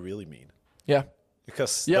people to be really mean. Yeah.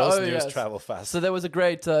 Because those news yes. travel fast. So there was a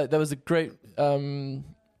great bunch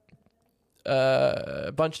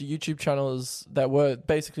of YouTube channels that were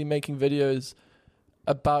basically making videos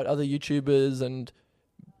about other YouTubers and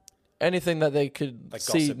anything that they could like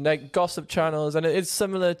see, gossip channels. And it's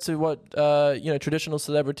similar to what traditional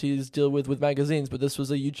celebrities deal with magazines, but this was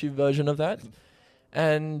a YouTube version of that.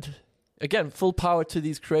 And again, full power to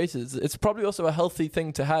these creators. It's probably also a healthy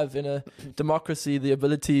thing to have in a democracy, the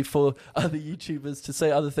ability for other YouTubers to say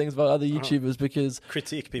other things about other YouTubers, because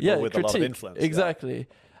critique people with a lot of influence. Exactly.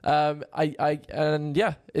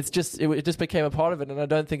 It just became a part of it, and I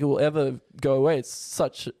don't think it will ever go away. It's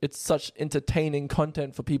such entertaining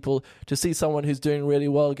content for people to see someone who's doing really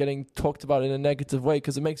well getting talked about in a negative way,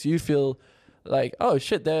 because it makes you feel like, oh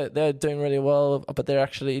shit, they're doing really well, but they're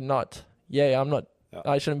actually not. I'm not. Yeah.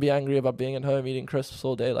 I shouldn't be angry about being at home eating crisps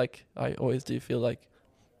all day like I always do feel like.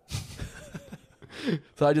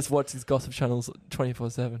 So I just watch these gossip channels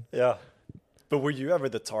 24/7. Yeah. But were you ever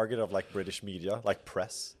the target of like British media, like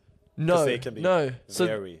press? No, they can be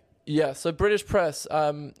very... So British press.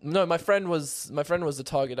 No, my friend was the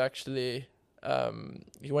target actually.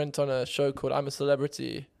 He went on a show called I'm a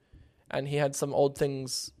Celebrity, and he had some old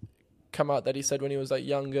things come out that he said when he was like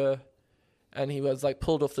younger, and he was like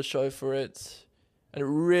pulled off the show for it, and it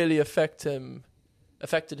really affected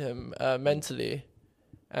him mentally.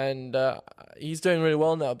 And he's doing really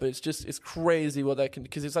well now, but it's crazy what they can,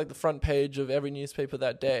 because it's like the front page of every newspaper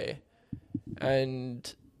that day.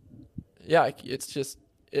 And yeah, it's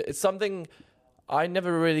something I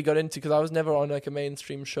never really got into because I was never on like a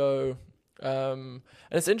mainstream show. And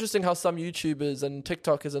it's interesting how some YouTubers and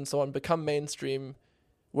TikTokers and so on become mainstream,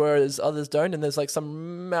 whereas others don't. And there's like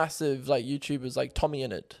some massive like YouTubers like Tommy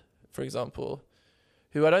in It, for example,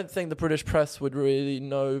 who I don't think the British press would really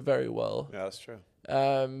know very well. Yeah, that's true.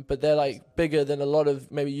 But they're like bigger than a lot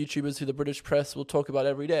of maybe YouTubers who the British press will talk about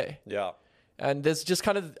every day. Yeah. And there's just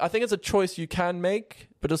kind of, I think it's a choice you can make,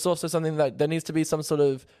 but it's also something that there needs to be some sort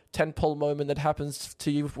of tentpole moment that happens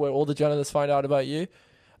to you where all the journalists find out about you.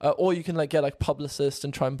 Or you can like get like publicists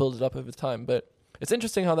and try and build it up over time. But it's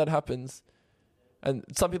interesting how that happens. And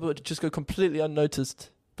some people just go completely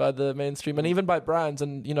unnoticed by the mainstream and even by brands.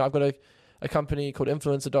 And, I've got a company called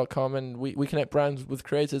influencer.com, and we connect brands with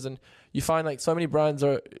creators, and you find like so many brands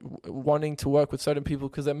are wanting to work with certain people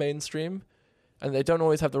because they're mainstream and they don't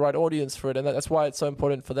always have the right audience for it. And that's why it's so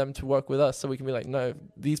important for them to work with us, so we can be like, no,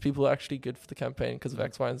 these people are actually good for the campaign because of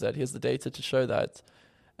X, Y, and Z. Here's the data to show that.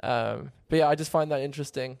 But yeah, I just find that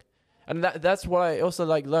interesting. And that's why I also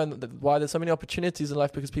like learn why there's so many opportunities in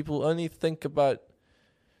life, because people only think about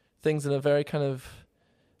things in a very kind of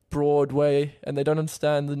broad way, and they don't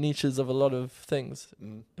understand the niches of a lot of things,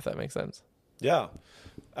 if that makes sense. Yeah,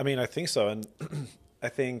 I mean, I think so. And I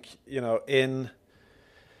think, in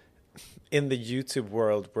the YouTube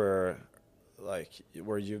world where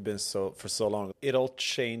you've been for so long, it all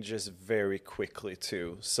changes very quickly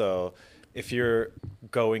too. So if you're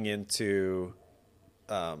going into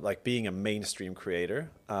like being a mainstream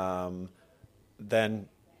creator, then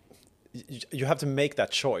you have to make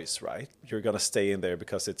that choice, right? You're going to stay in there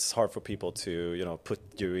because it's hard for people to, put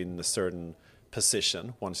you in a certain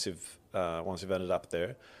position once you've ended up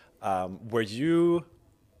there. Were you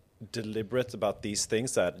deliberate about these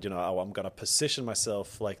things that, I'm going to position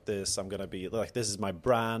myself like this, I'm going to be like, this is my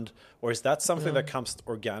brand, or is that something that comes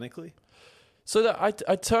organically? So that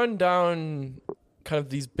I turned down kind of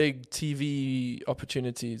these big TV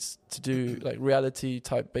opportunities to do like reality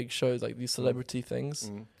type big shows, like these celebrity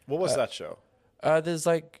things. What was that show? There's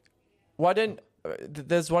like,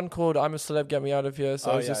 there's one called I'm a Celeb, Get Me Out of Here.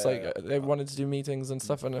 So they wanted to do meetings and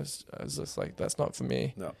stuff, and I was just like, that's not for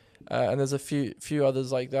me. No. And there's a few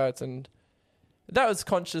others like that, and that was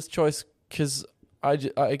conscious choice because I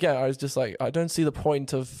was just like, I don't see the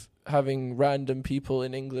point of having random people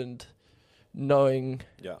in England knowing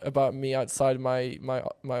about me outside my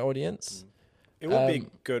audience. It would be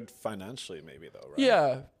good financially, maybe, though, right?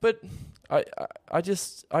 Yeah, but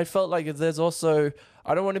I felt like there's also,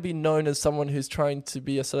 I don't want to be known as someone who's trying to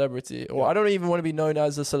be a celebrity, or I don't even want to be known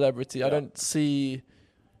as a celebrity. Yeah. I don't see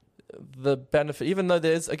the benefit, even though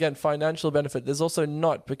there's, again, financial benefit, there's also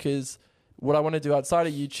not, because what I want to do outside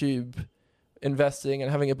of YouTube, investing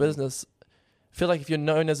and having a business, I feel like if you're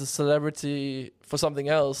known as a celebrity for something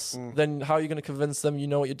else, then how are you going to convince them you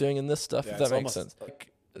know what you're doing in this stuff, if that makes sense?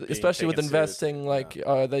 especially with investing, like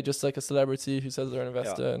are they just like a celebrity who says they're an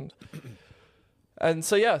investor? And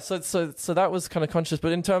so that was kind of conscious.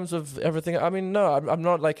 But in terms of everything, I mean, no, I'm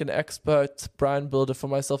not like an expert brand builder for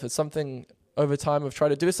myself. It's something over time I've tried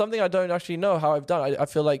to do. It's something I don't actually know how I've done. I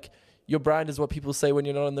feel like your brand is what people say when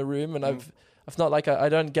you're not in the room, and I've not like I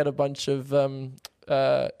don't get a bunch of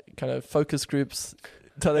kind of focus groups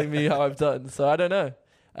telling me how I've done. So I don't know.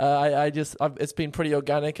 It's been pretty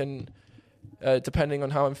organic, and depending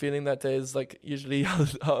on how I'm feeling that day is like usually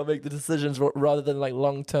how I make the decisions rather than like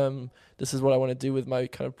long term. This is what I want to do with my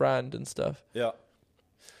kind of brand and stuff. Yeah,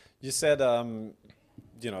 you said some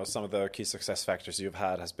of the key success factors you've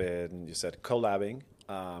had has been, you said collabing,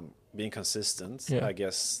 being consistent. Yeah. I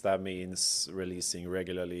guess that means releasing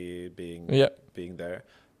regularly, being there,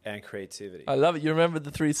 and creativity. I love it. You remember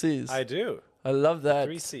the 3 C's? I do. I love that.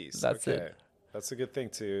 3 C's. That's it. That's a good thing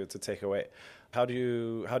to take away. How do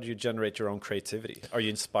you generate your own creativity? Are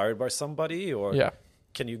you inspired by somebody, or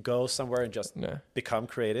can you go somewhere and just become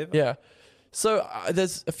creative? Yeah. So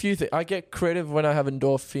there's a few things. I get creative when I have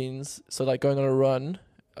endorphins, so like going on a run.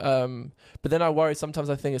 But then I worry sometimes.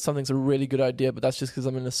 I think if something's a really good idea, but that's just because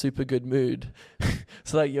I'm in a super good mood.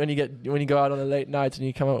 So like when you go out on a late night and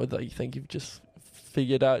you come out with like, you think you've just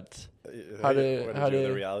figured out how to do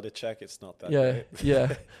the reality check. It's not that great.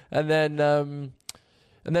 Yeah. And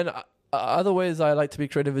then other ways I like to be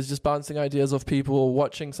creative is just bouncing ideas off people or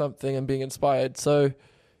watching something and being inspired. So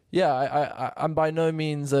yeah, I'm by no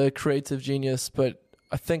means a creative genius, but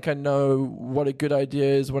I think I know what a good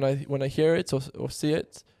idea is when I hear it or see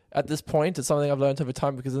it. At this point, it's something I've learned over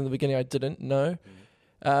time, because in the beginning I didn't know.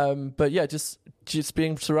 But yeah, just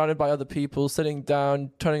being surrounded by other people, sitting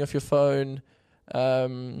down, turning off your phone,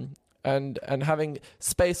 and having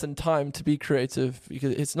space and time to be creative,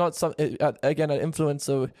 because it's not again, an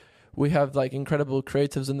influencer. We have like incredible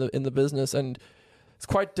creatives in the business, and it's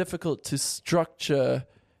quite difficult to structure,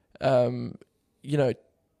 and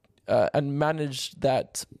manage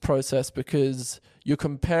that process, because you're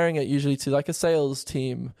comparing it usually to like a sales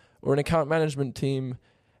team or an account management team,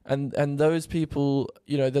 and those people,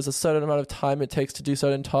 there's a certain amount of time it takes to do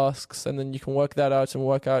certain tasks, and then you can work that out and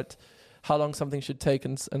work out how long something should take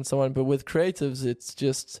and so on. But with creatives,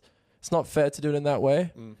 it's not fair to do it in that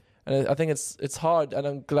way. And I think it's hard, and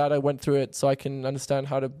I'm glad I went through it so I can understand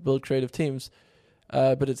how to build creative teams.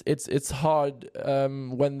 But it's hard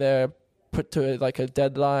when they're put to like a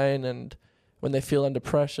deadline, and when they feel under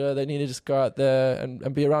pressure, they need to just go out there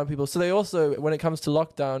and be around people. So they also, when it comes to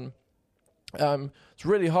lockdown, it's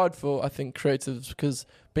really hard for, I think, creatives, because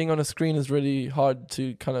being on a screen is really hard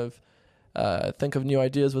to kind of think of new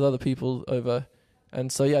ideas with other people over. And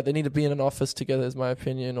so, yeah, they need to be in an office together, is my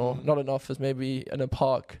opinion, or not an office, maybe in a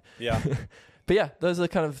park. Yeah. But yeah, those are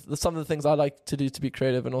kind of some of the things I like to do to be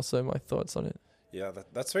creative, and also my thoughts on it. Yeah,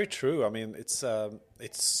 that's very true. I mean, it's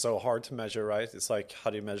so hard to measure, right? It's like, how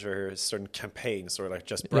do you measure certain campaigns, or like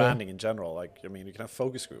just branding in general? Like, I mean, you can have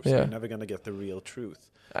focus groups, so you're never going to get the real truth.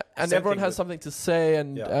 And same everyone has something to say,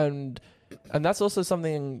 and that's also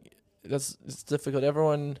something it's difficult.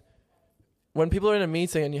 When people are in a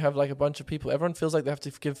meeting and you have like a bunch of people, everyone feels like they have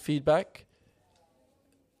to give feedback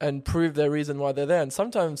and prove their reason why they're there. And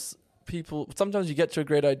sometimes you get to a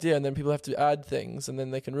great idea, and then people have to add things, and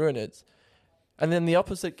then they can ruin it. And then the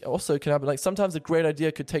opposite also can happen. Like sometimes a great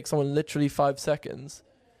idea could take someone literally 5 seconds,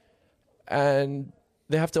 and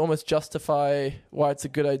they have to almost justify why it's a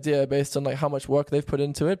good idea based on like how much work they've put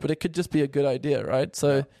into it. But it could just be a good idea, right?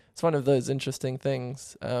 So it's one of those interesting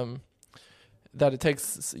things that it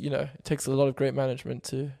takes a lot of great management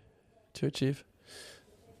to achieve.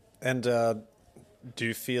 And do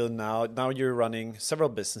you feel now you're running several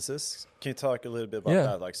businesses? Can you talk a little bit about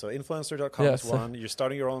that? Like, so influencer.com is one. You're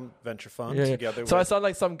starting your own venture fund together. So I sound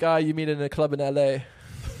like some guy you meet in a club in LA.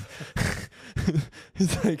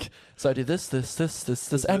 He's like, so I do this,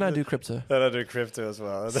 and I do crypto. And I do crypto as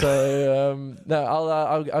well. So no,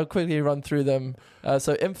 I'll quickly run through them.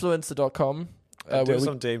 So influencer.com. Do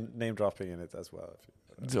some name dropping in it as well.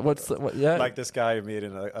 Like this guy you meet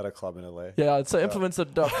at a club in LA. Yeah, so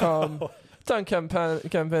influencer.com. Done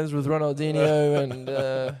campaigns with Ronaldinho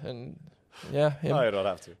and him. No, you don't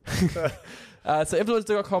have to. So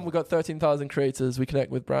influencer.com, we've got 13,000 creators. We connect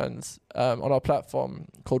with brands on our platform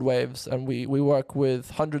called Waves, and we work with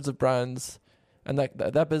hundreds of brands, and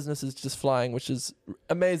that business is just flying, which is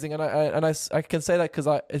amazing. And I can say that because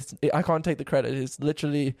I can't take the credit. It's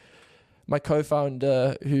literally my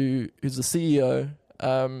co-founder who's the CEO,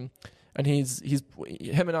 and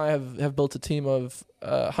him and I have built a team of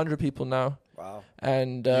 100 people now. Wow.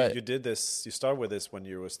 And you did this. You started with this when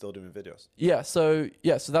you were still doing videos. So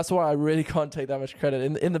that's why I really can't take that much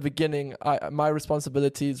credit. In the beginning, my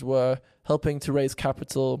responsibilities were helping to raise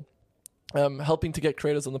capital, helping to get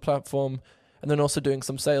creators on the platform, and then also doing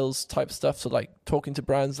some sales type stuff. So like talking to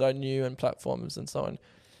brands that I knew and platforms and so on.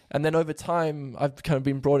 And then over time, I've kind of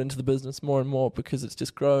been brought into the business more and more because it's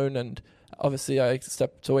just grown. And obviously I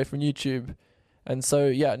stepped away from YouTube. And so,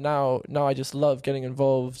 yeah, now I just love getting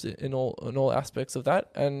involved in all aspects of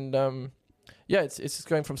that. And it's just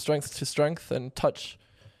going from strength to strength and touch.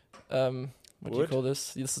 What do you call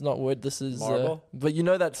this? This is not wood. This is marble. But you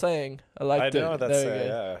know that saying. I liked it. I know that saying.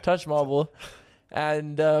 Yeah. Touch marble.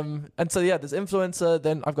 And so yeah, there's influencer.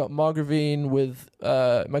 Then I've got Margravine with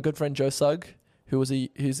my good friend Joe Sugg, who is a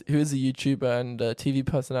YouTuber and a TV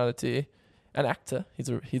personality, and actor.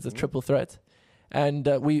 He's a triple threat. And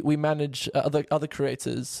we manage other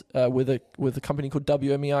creators with a company called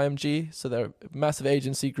WMEIMG. So they're a massive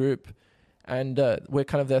agency group, and we're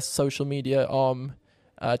kind of their social media arm,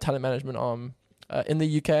 talent management arm in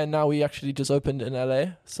the UK. And now we actually just opened in LA,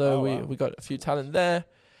 so we got a few talent there.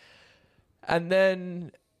 And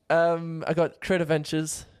then I got Creative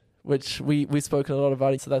Ventures, which we've spoken a lot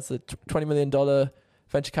about. So that's a $20 million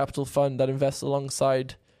venture capital fund that invests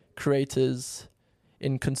alongside creators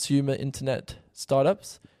in consumer internet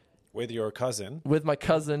startups. With your cousin? With my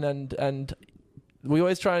cousin, and we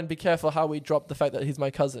always try and be careful how we drop the fact that he's my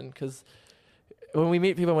cousin, because when we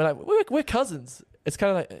meet people, we're like, we're cousins. It's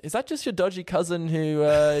kind of like, is that just your dodgy cousin who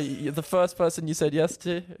the first person you said yes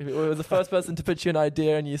to, or the first person to pitch you an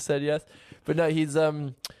idea and you said yes? But no, he's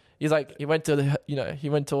like, he went to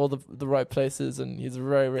all the right places, and he's a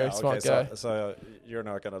very, very smart guy. So you're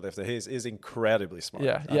not gonna lift it. He's incredibly smart.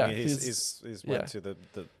 Yeah. I mean, he's went to the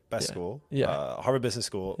best school, Harvard Business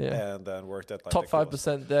School, and then worked at like top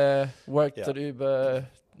 5% there. Worked at Uber,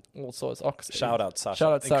 all sorts. Shout out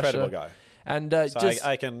Sasha, incredible guy. And so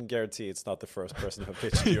I can guarantee it's not the first person who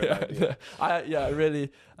pitched you an idea.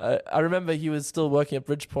 I remember he was still working at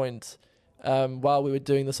Bridgepoint while we were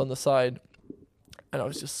doing this on the side, and I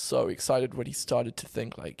was just so excited when he started to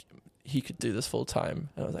think like he could do this full time.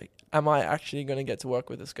 And I was like, am I actually going to get to work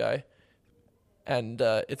with this guy? And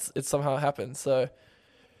it's somehow happened. So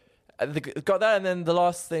I got that, and then the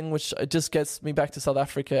last thing, which just gets me back to South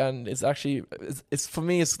Africa, and it's for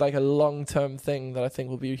me, it's like a long-term thing that I think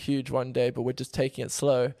will be huge one day, but we're just taking it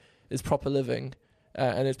slow, is Proper Living,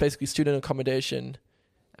 and it's basically student accommodation.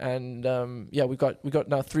 And we got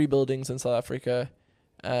now 3 buildings in South Africa,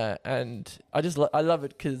 and I love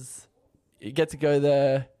it because you get to go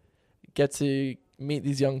there, get to meet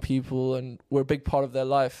these young people, and we're a big part of their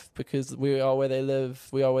life because we are where they live,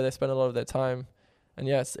 we are where they spend a lot of their time. And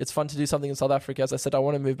yes, it's fun to do something in South Africa. As I said, I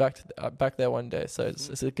want to move back there one day, so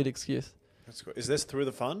it's a good excuse. That's cool. Is this through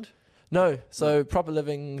the fund? No, so Proper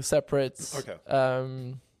Living separate. Okay.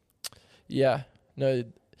 No.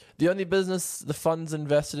 The only business the fund's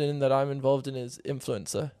invested in that I'm involved in is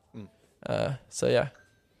Influencer. So yeah.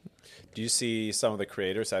 Do you see some of the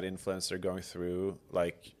creators at Influencer going through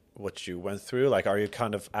like what you went through? Like, are you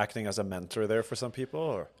kind of acting as a mentor there for some people,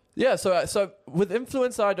 or? Yeah, so with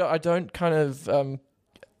Influencer, I don't kind of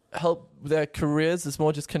help their careers. It's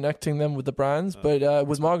more just connecting them with the brands. But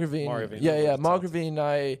with Margravine, Margravine,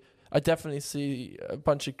 I definitely see a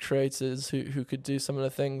bunch of creators who could do similar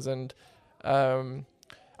things. And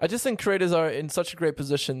I just think creators are in such a great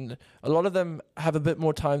position. A lot of them have a bit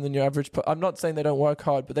more time than your average. I'm not saying they don't work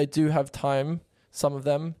hard, but they do have time, some of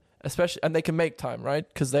them, especially, and they can make time, right?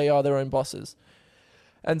 Because they are their own bosses.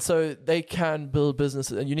 And so they can build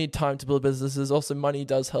businesses, and you need time to build businesses. Also, money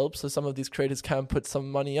does help. So some of these creators can put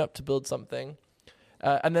some money up to build something.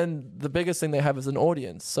 And then the biggest thing they have is an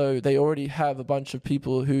audience. So they already have a bunch of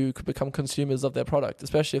people who could become consumers of their product,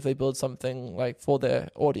 especially if they build something like for their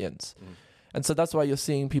audience. And so that's why you're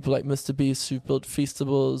seeing people like Mr. Beast who built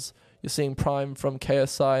Feastables. You're seeing Prime from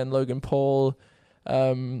KSI and Logan Paul.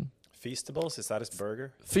 Feastables? Is that his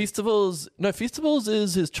burger? Feastables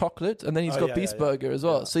is his chocolate, and then he's got Beast Burger as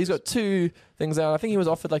well. Yeah. So he's got 2 things out. I think he was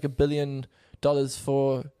offered like $1 billion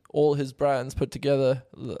for all his brands put together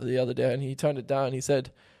the other day, and he turned it down. He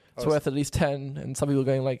said it's worth at least 10, and some people are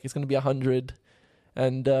going like it's going to be 100.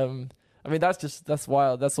 And I mean that's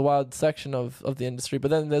wild. That's a wild section of the industry. But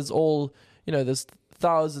then there's there's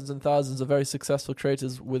thousands and thousands of very successful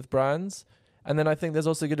creators with brands. And then I think there's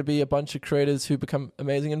also going to be a bunch of creators who become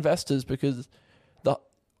amazing investors, because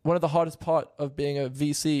one of the hardest part of being a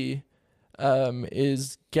VC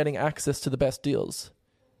is getting access to the best deals.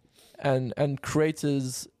 And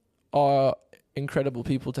creators are incredible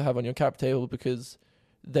people to have on your cap table, because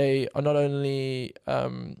they are not only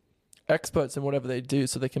experts in whatever they do,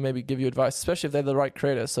 so they can maybe give you advice, especially if they're the right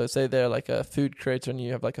creator. So say they're like a food creator and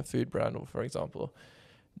you have like a food brand, for example,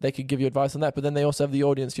 they could give you advice on that. But then they also have the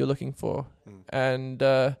audience you're looking for, and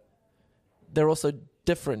they're also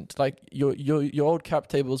different. Like your old cap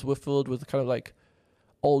tables were filled with kind of like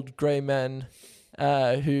old grey men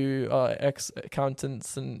who are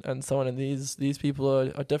ex-accountants and so on, and these people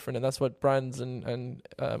are different, and that's what brands and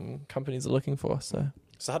companies are looking for. So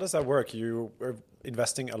how does that work? You are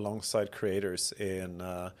investing alongside creators in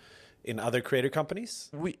other creator companies?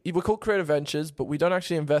 We're called Creator Ventures, but we don't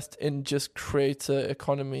actually invest in just creator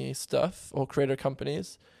economy stuff or creator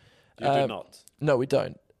companies. You do not? No, we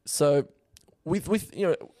don't. So we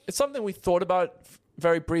it's something we thought about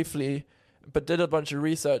very briefly, but did a bunch of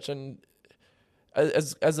research, and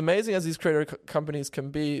as amazing as these creator companies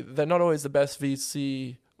can be, they're not always the best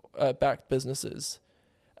VC backed businesses.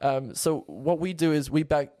 So what we do is we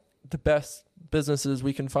back the best businesses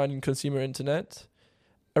we can find in consumer internet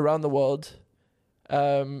around the world,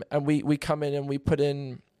 and we come in and we put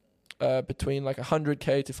in between like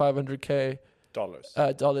 $100K to $500K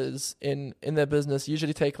dollars in their business.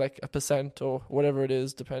 Usually take like 1% or whatever it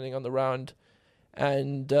is, depending on the round.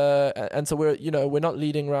 And so we're not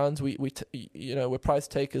leading rounds. We're price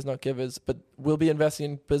takers, not givers. But we'll be investing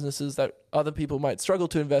in businesses that other people might struggle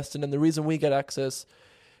to invest in. And the reason we get access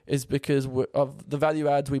is because of the value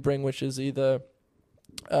adds we bring, which is either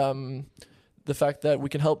the fact that we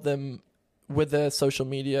can help them with their social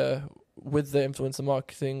media, with their influencer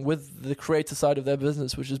marketing, with the creator side of their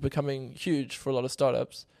business, which is becoming huge for a lot of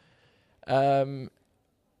startups. Or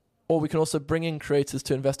we can also bring in creators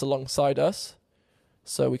to invest alongside us.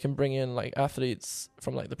 So we can bring in like athletes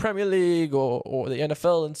from like the Premier League or the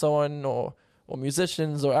NFL and so on, or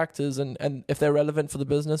musicians or actors. And if they're relevant for the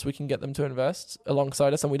business, we can get them to invest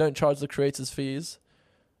alongside us, and we don't charge the creators fees.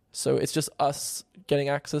 So it's just us getting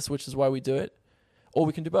access, which is why we do it. Or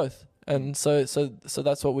we can do both. And so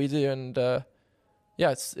that's what we do. And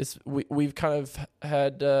we've kind of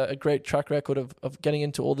had a great track record of getting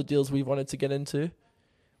into all the deals we wanted to get into,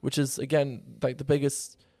 which is, again, like the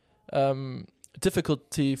biggest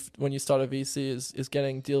difficulty when you start a VC is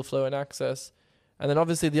getting deal flow and access. And then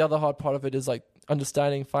obviously the other hard part of it is like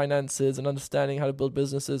understanding finances and understanding how to build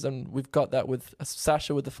businesses. And we've got that with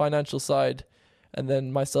Sasha with the financial side, and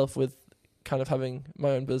then myself with kind of having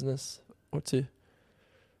my own business or two.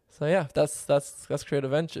 So yeah, that's Creator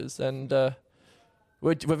Ventures, and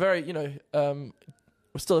we're very we're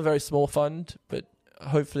still a very small fund, but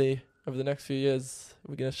hopefully over the next few years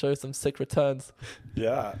we're going to show some sick returns.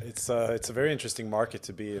 Yeah, it's a very interesting market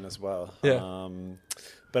to be in as well. Yeah.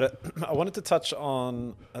 But I wanted to touch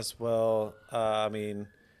on as well. I mean,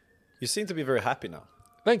 you seem to be very happy now.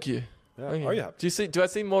 Thank you. Yeah. Thank you. Are you happy? Do I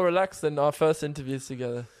seem more relaxed than our first interviews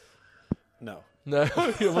together? No.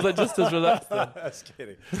 Was I just as relaxed then? Just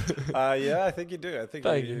kidding. Yeah, I think you do. I think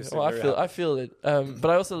Thank you. Well, I feel it. But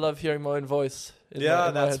I also love hearing my own voice in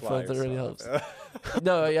my headphones. That really helps.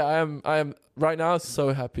 No, yeah, I am right now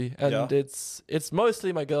so happy, and it's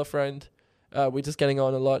mostly my girlfriend. We're just getting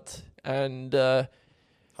on a lot, and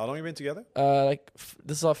how long have you been together?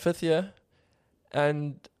 This is our 5th year,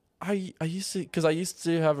 and I used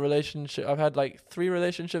to have a relationship. I've had like 3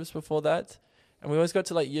 relationships before that, and we always got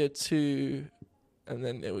to like year 2, and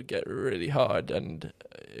then it would get really hard, and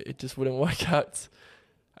it just wouldn't work out.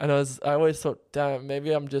 And I always thought, damn,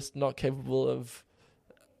 maybe I'm just not capable of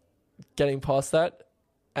getting past that.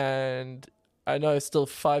 And I know still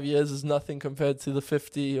 5 years is nothing compared to the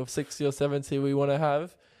 50 or 60 or 70 we want to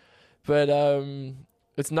have, but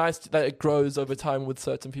it's nice that it grows over time with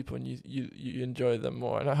certain people, and you enjoy them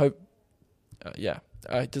more. And I hope,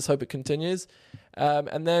 I just hope it continues.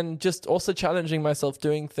 And then just also challenging myself,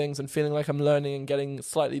 doing things and feeling like I'm learning and getting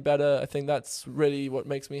slightly better. I think that's really what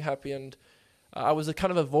makes me happy. And I was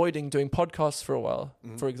kind of avoiding doing podcasts for a while,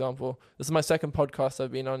 for example. This is my 2nd podcast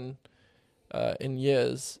I've been on in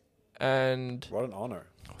years. And what an honor.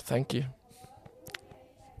 Thank you.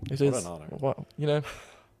 What an honor. Wow.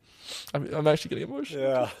 I'm actually getting emotional.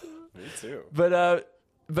 Yeah, me too.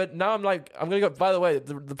 But now I'm going to go, by the way,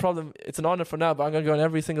 the problem, it's an honor for now, but I'm going to go on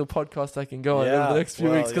every single podcast I can go on over the next few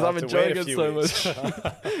weeks, because I'm enjoying it so much.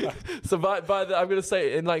 So by the, I'm going to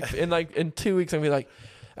say in 2 weeks, I'm going to be like,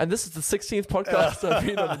 and this is the 16th podcast I've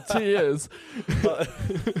been on in 2 years.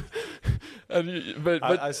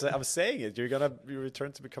 I'm saying it. You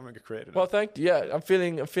return to becoming a creator. Well, thank you. Yeah, I'm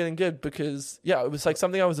feeling good, because it was like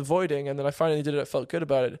something I was avoiding, and then I finally did it. I felt good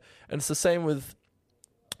about it, and it's the same with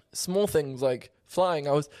small things like flying.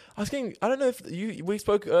 I was getting, I don't know if we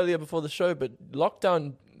spoke earlier before the show, but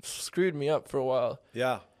lockdown screwed me up for a while.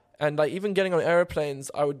 Yeah. And like even getting on airplanes,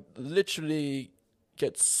 I would literally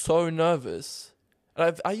get so nervous.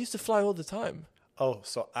 And I used to fly all the time. Oh,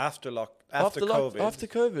 so after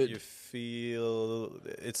COVID, you feel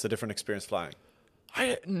it's a different experience flying.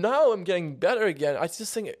 Now I'm getting better again. I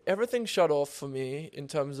just think everything shut off for me in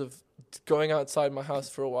terms of going outside my house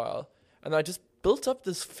for a while. And I just built up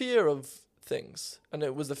this fear of things. And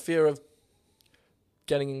it was the fear of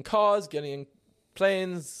getting in cars, getting in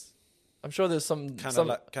planes. I'm sure there's some kind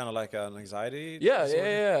of like an anxiety.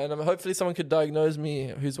 Yeah. And hopefully someone could diagnose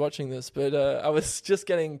me who's watching this. But I was just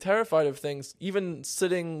getting terrified of things, even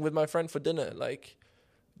sitting with my friend for dinner, like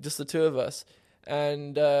just the two of us.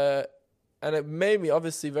 And it made me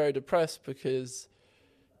obviously very depressed because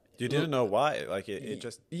you didn't know why. Like it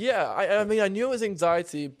just. Yeah, I mean, I knew it was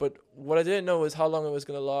anxiety, but what I didn't know was how long it was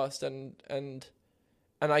going to last. And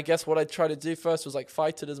I guess what I tried to do first was like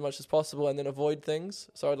fight it as much as possible and then avoid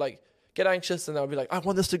things. So I'd like get anxious and I would be like, I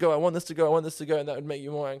want this to go, and that would make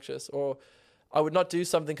you more anxious. Or I would not do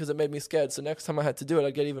something because it made me scared. So next time I had to do it,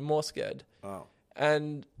 I'd get even more scared. Oh.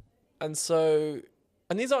 And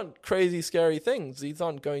these aren't crazy, scary things. These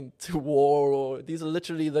aren't going to war, or these are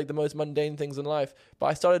literally like the most mundane things in life. But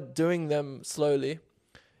I started doing them slowly.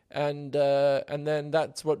 And then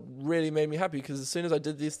that's what really made me happy, because as soon as I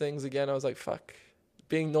did these things again, I was like, fuck,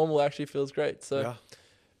 being normal actually feels great. So, yeah.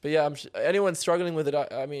 But yeah, anyone struggling with it,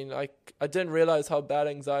 I mean, I didn't realize how bad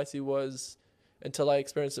anxiety was until I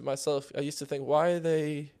experienced it myself. I used to think, why are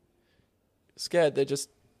they scared? They're just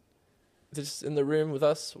in the room with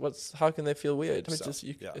us. How can they feel weird?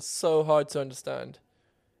 It's so hard to understand.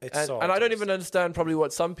 And I don't even understand probably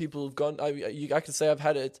what some people have gone. I could say I've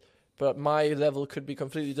had it, but my level could be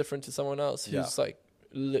completely different to someone else who's like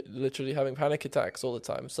literally having panic attacks all the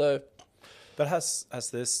time. So, but has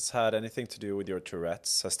this had anything to do with your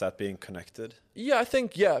Tourette's? Has that been connected? Yeah, I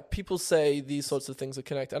think people say these sorts of things are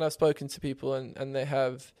connected, and I've spoken to people and they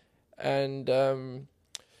have, and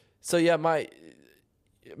so yeah, my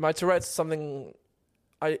Tourette's is something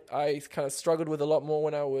I kind of struggled with a lot more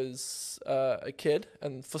when I was a kid.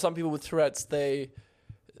 And for some people with Tourette's, it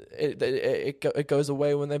goes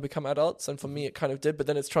away when they become adults. And for me, it kind of did. But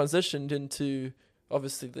then it's transitioned into,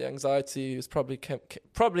 obviously, the anxiety is probably,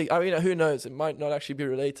 I mean, who knows? It might not actually be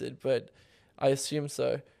related, but I assume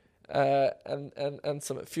so. And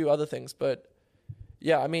a few other things. But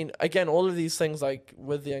yeah, I mean, again, all of these things, like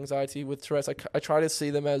with the anxiety, with Tourette's, I try to see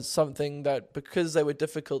them as something that, because they were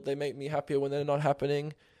difficult, they make me happier when they're not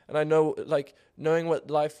happening. And I know, like, knowing what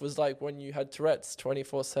life was like when you had Tourette's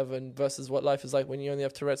 24/7 versus what life is like when you only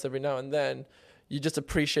have Tourette's every now and then, you just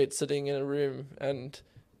appreciate sitting in a room and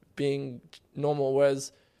being normal.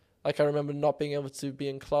 Whereas, like, I remember not being able to be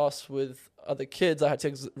in class with other kids. I had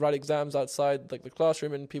to write exams outside like the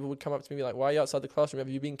classroom, and people would come up to me and be like, why are you outside the classroom? Have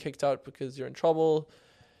you been kicked out because you're in trouble?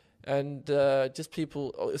 And just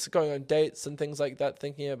people, it's going on dates and things like that,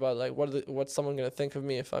 thinking about like what's someone going to think of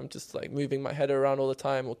me if I'm just like moving my head around all the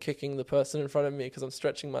time or kicking the person in front of me because I'm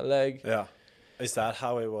stretching my leg. Yeah. Is that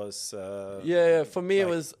how it was? Yeah. For me, like, it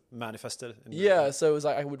was manifested. So it was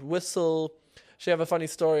like I would whistle. Actually, I have a funny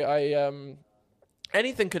story.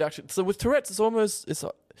 Anything could actually. So with Tourette's,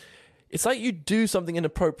 it's like you do something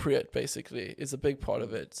inappropriate. Basically, is a big part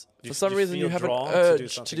of it. For some reason, you have an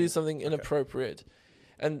urge to do something inappropriate.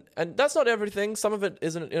 And that's not everything. Some of it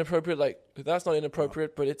isn't inappropriate. Like, that's not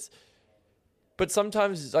inappropriate, but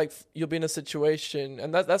sometimes like you'll be in a situation,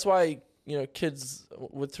 and that's why, you know, kids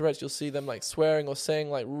with Tourette's, you'll see them like swearing or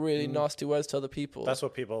saying like really nasty words to other people. That's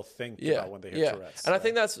what people think about when they hear Tourette's. And I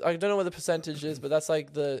think I don't know what the percentage is, but that's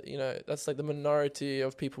like the minority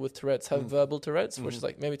of people with Tourette's have verbal Tourette's, which is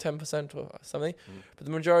like maybe 10% or something. But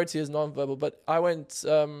the majority is non-verbal. But I went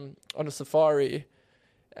on a safari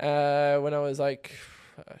when I was like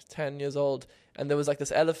 10 years old, and there was like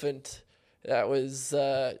this elephant that was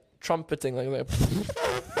trumpeting like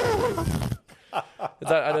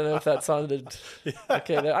I don't know if that sounded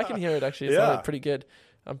okay. I can hear it actually. It sounded pretty good.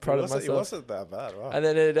 I'm proud of myself. It wasn't that bad. Wow. And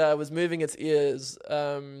then it was moving its ears.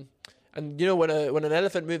 And you know, when an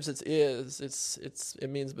elephant moves its ears, it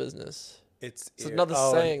means business. It's another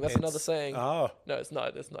saying. That's another saying. Oh no, it's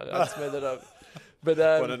not. I just made that up. But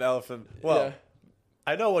when an elephant,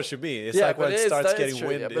 I know what you mean. It's like when it starts getting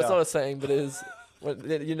wind. Yeah, but it's not a saying, but it is.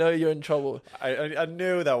 When, you know you're in trouble. I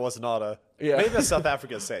knew that was not a... maybe a South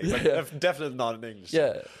African saying, but definitely not an English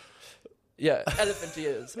saying. Yeah. Elephant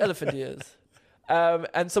ears.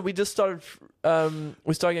 And so we just started...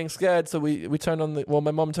 we started getting scared, so we turned on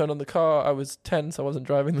my mom turned on the car. I was 10, so I wasn't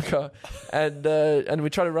driving the car. And we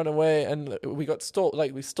tried to run away, and we got stalled.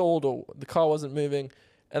 Like, we stalled, or the car wasn't moving.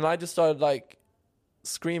 And I just started, like,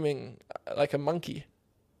 screaming like a monkey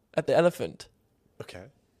at the elephant. Okay.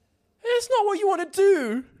 It's not what you want to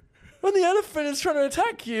do. when the elephant is trying to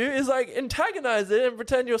attack you, is like antagonize it and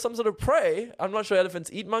pretend you're some sort of prey. I'm not sure elephants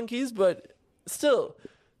eat monkeys, but still,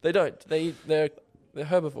 they don't. They're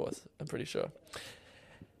herbivores, I'm pretty sure.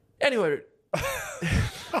 Anyway,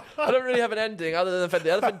 I don't really have an ending other than the fact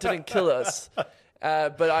the elephant didn't kill us.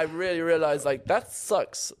 But I really realized, like, that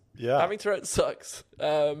sucks. Yeah. Having Tourette's sucks.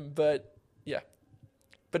 But yeah.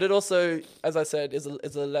 But it also, as I said, is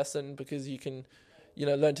a lesson because you can,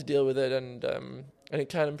 learn to deal with it and it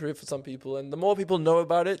can improve for some people. And the more people know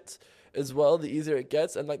about it as well, the easier it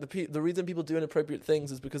gets. And like the reason people do inappropriate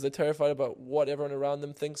things is because they're terrified about what everyone around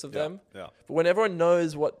them thinks of them. Yeah. But when everyone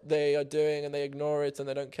knows what they are doing and they ignore it and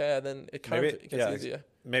they don't care, then it gets easier.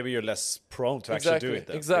 Maybe you're less prone to actually do it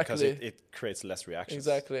then. Exactly. Because it creates less reactions.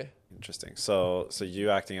 Exactly. Interesting. So you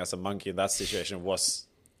acting as a monkey in that situation was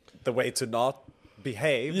the way to not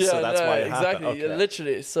behave. Yeah, so that's why it happened. Exactly. Okay. Yeah,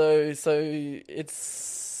 literally. So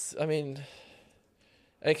it's, I mean,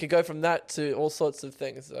 it could go from that to all sorts of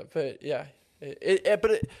things. But yeah.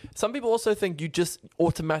 Some people also think you just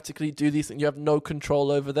automatically do these things. You have no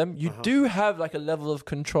control over them. You do have like a level of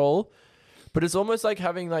control, but it's almost like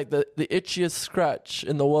having like the itchiest scratch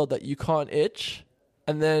in the world that you can't itch,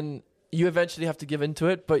 and then you eventually have to give into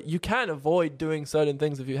it. But you can avoid doing certain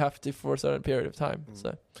things if you have to for a certain period of time.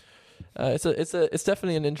 So it's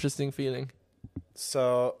definitely an interesting feeling.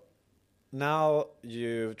 So now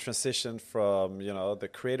you've transitioned from the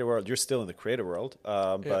creative world. You're still in the creative world,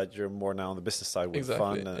 but you're more now on the business side with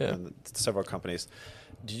fun and several companies.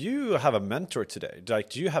 Do you have a mentor today?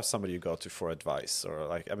 Like, do you have somebody you go to for advice,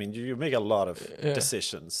 or you make a lot of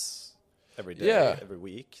decisions every day, every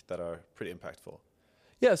week that are pretty impactful.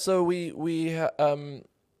 Yeah. So we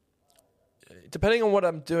depending on what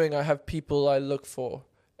I'm doing, I have people I look for,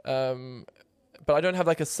 but I don't have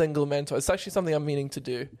like a single mentor. It's actually something I'm meaning to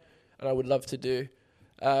do. And I would love to do,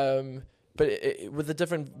 but with the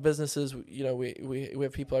different businesses, we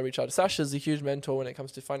have people I reach out to. Sasha's a huge mentor when it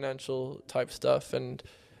comes to financial type stuff, and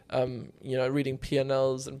reading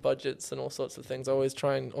P&Ls and budgets and all sorts of things. I always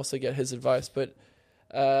try and also get his advice. But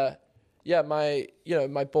my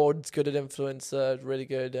board's good at influencer, really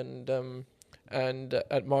good, and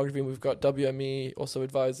at Marketing we've got WME also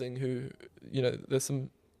advising, who there's some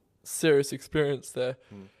serious experience there.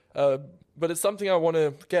 But it's something I want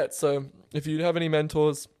to get. So if you have any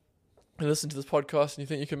mentors and listen to this podcast and you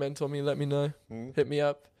think you can mentor me, let me know. Hit me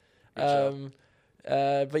up.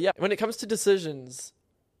 But yeah, when it comes to decisions,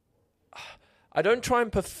 I don't try and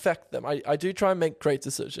perfect them. I do try and make great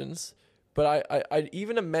decisions. But I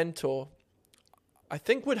even a mentor, I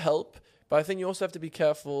think would help. But I think you also have to be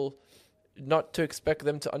careful not to expect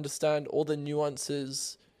them to understand all the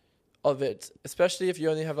nuances of it, especially if you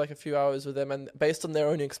only have like a few hours with them, and based on their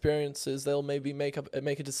own experiences, they'll maybe make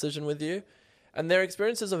a decision with you, and their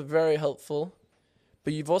experiences are very helpful,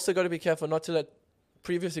 but you've also got to be careful not to let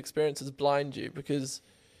previous experiences blind you, because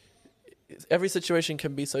every situation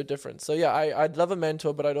can be so different. So yeah, I'd love a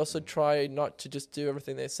mentor, but I'd also try not to just do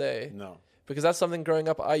everything they say. No, because that's something growing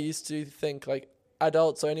up I used to think, like,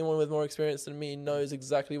 adults or anyone with more experience than me knows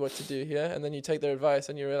exactly what to do here, and then you take their advice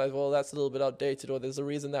and you realize, well, that's a little bit outdated, or there's a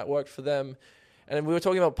reason that worked for them. And we were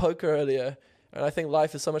talking about poker earlier, and I think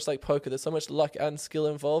life is so much like poker. There's so much luck and skill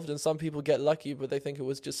involved, and some people get lucky but they think it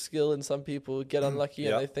was just skill, and some people get unlucky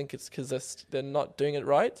and they think it's because they're not doing it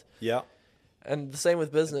right. And the same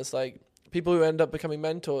with business. Like, people who end up becoming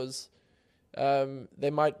mentors,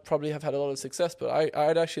 they might probably have had a lot of success, but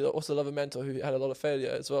I'd actually also love a mentor who had a lot of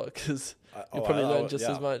failure as well, because you probably learn just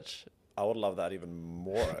as much. I would love that even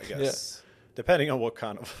more, I guess. Depending on what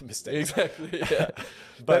kind of mistake. Exactly, yeah.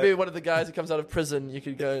 But maybe one of the guys who comes out of prison, you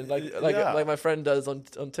could go like my friend does on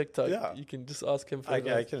TikTok. Yeah. You can just ask him for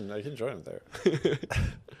advice. I can join him there.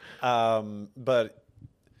 But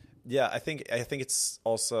yeah, I think it's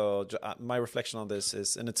also my reflection on this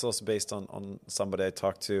is, and it's also based on somebody I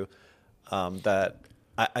talked to, that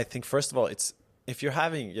I think first of all, it's if you're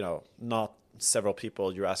having not several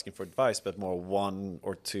people you're asking for advice, but more one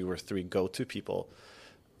or two or three go-to people,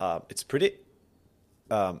 it's pretty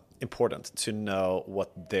important to know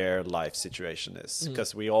what their life situation is,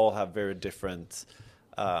 because we all have very different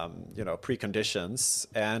preconditions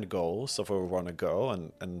and goals of where we want to go,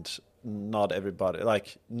 and not everybody,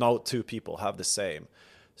 like no two people have the same.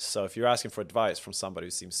 So if you're asking for advice from somebody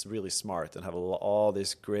who seems really smart and have all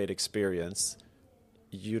this great experience,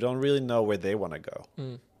 you don't really know where they want to go.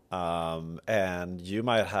 And you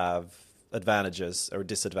might have advantages or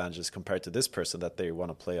disadvantages compared to this person that they want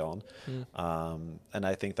to play on. And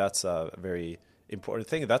I think that's a very important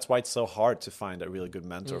thing. That's why it's so hard to find a really good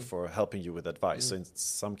mentor for helping you with advice. So in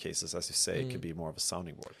some cases, as you say, it could be more of a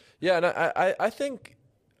sounding board. Yeah, and I think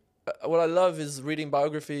what I love is reading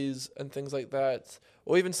biographies and things like that,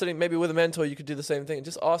 or even sitting maybe with a mentor. You could do the same thing, and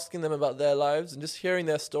just asking them about their lives and just hearing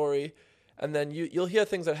their story, and then you'll hear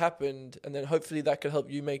things that happened, and then hopefully that could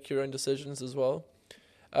help you make your own decisions as well.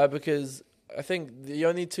 Because I think the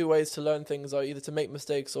only two ways to learn things are either to make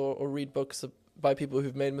mistakes or read books by people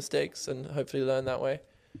who've made mistakes and hopefully learn that way.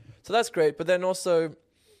 So that's great. But then also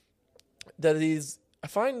there are these, I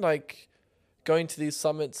find like going to these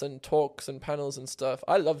summits and talks and panels and stuff,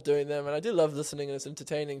 I love doing them and I do love listening and it's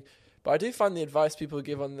entertaining. But I do find the advice people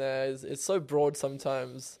give on there it's so broad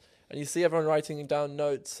sometimes. And you see everyone writing down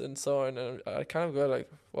notes and so on. And I kind of go like,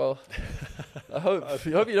 well, I hope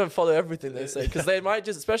you don't follow everything they say. Because they might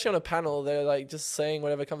just, especially on a panel, they're like just saying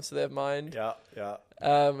whatever comes to their mind. Yeah.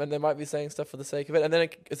 And they might be saying stuff for the sake of it. And then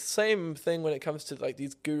it's the same thing when it comes to like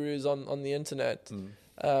these gurus on the internet.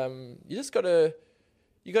 You just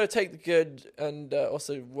you gotta take the good and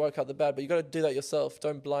also work out the bad. But you gotta do that yourself.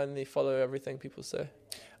 Don't blindly follow everything people say.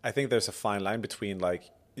 I think there's a fine line between like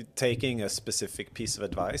taking a specific piece of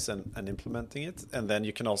advice and implementing it, and then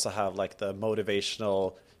you can also have like the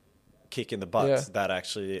motivational kick in the butt that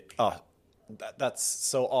actually that's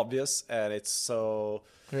so obvious and it's so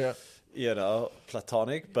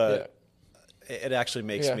platonic, but it actually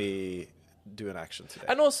makes me do an action today.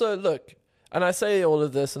 And also look, and I say all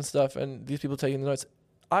of this and stuff and these people taking the notes,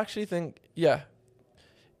 I actually think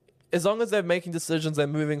as long as they're making decisions, they're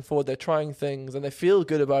moving forward, they're trying things and they feel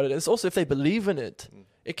good about it. It's also if they believe in it,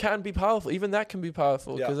 it can be powerful. Even that can be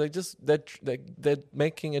powerful because they're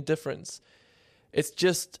making a difference. It's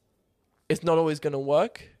not always going to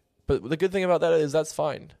work, but the good thing about that is that's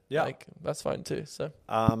fine. Yeah, like, that's fine too. So,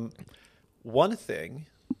 one thing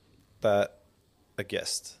that a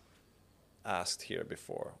guest asked here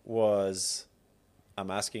before was,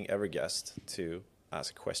 I'm asking every guest to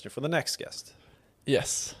ask a question for the next guest.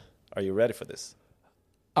 Yes. Are you ready for this?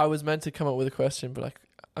 I was meant to come up with a question, but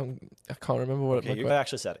I can't remember what you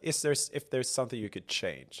actually said. If there's something you could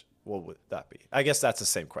change, what would that be? I guess that's the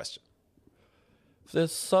same question. If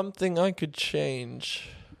there's something I could change,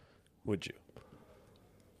 would you?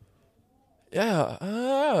 Yeah.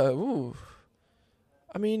 I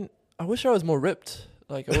mean, I wish I was more ripped.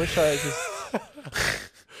 Like, I wish I just.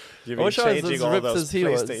 You've been changing all those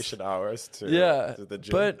PlayStation hours to the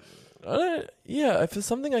gym. But if there's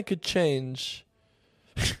something I could change,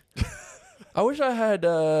 I wish I had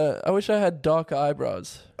darker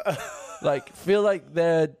eyebrows. Like, feel like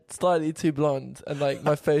they're slightly too blonde, and like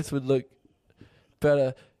my face would look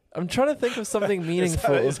better. I'm trying to think of something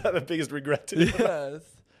meaningful. Is that the biggest regret? Yes.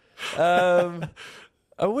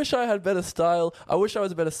 I wish I had better style. I wish I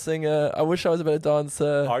was a better singer. I wish I was a better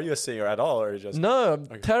dancer. Are you a singer at all, or just? No,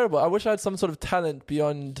 I'm terrible. I wish I had some sort of talent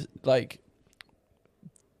beyond like.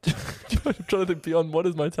 I'm trying to think beyond what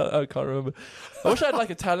is my talent. I can't remember. I wish I had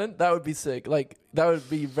like a talent. That would be sick. Like that would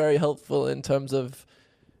be very helpful in terms of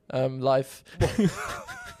life.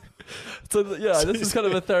 So this is kind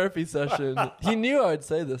of a therapy session. He knew I'd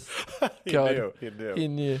say this. He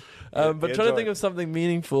knew. But trying to think of something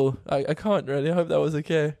meaningful, I can't really. I hope that was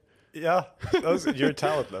okay. Yeah, you're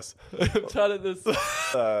talentless. I'm talentless.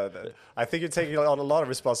 I think you're taking on a lot of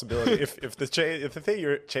responsibility. If the thing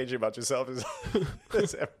you're changing about yourself is,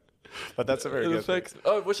 but that's a very good thing.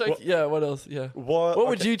 Oh, what else? Yeah. What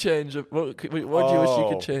would you change? What do you wish you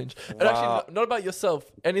could change? And actually, not about yourself.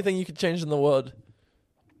 Anything you could change in the world.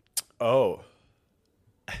 Oh.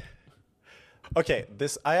 Okay.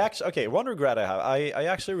 One regret I have. I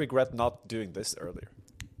actually regret not doing this earlier.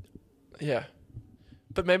 Yeah.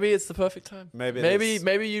 But maybe it's the perfect time.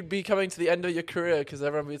 Maybe you'd be coming to the end of your career because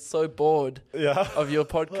everyone would be so bored of your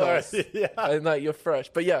podcast. And like you're fresh.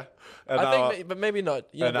 But yeah, but maybe not.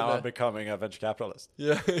 I'm becoming a venture capitalist.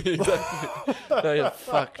 Yeah, exactly.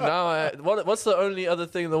 Fuck. Now, what's the only other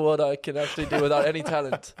thing in the world I can actually do without any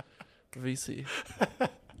talent? VC.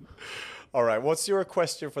 All right. What's your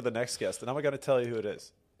question for the next guest? And I'm going to tell you who it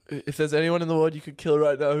is. If there's anyone in the world you could kill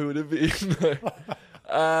right now, who would it be?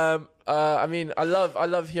 I mean, I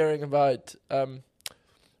love hearing about.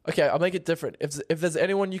 Okay, I'll make it different. If there's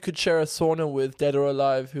anyone you could share a sauna with, dead or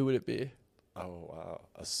alive, who would it be? Oh wow,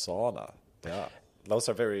 a sauna. Yeah, those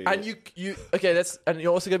are very. And you okay? And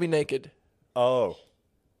you're also gonna be naked. Oh,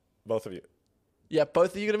 both of you. Yeah,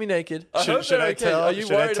 both of you gonna be naked. Should I tell? Are you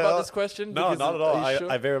worried about this question? No, not at all.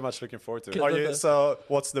 I'm very much looking forward to it. So,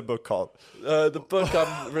 what's the book called? The book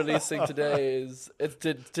I'm releasing today is.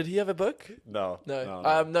 Did he have a book? No.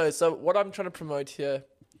 No. So what I'm trying to promote here.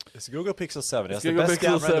 It's Google Pixel 7. It's the best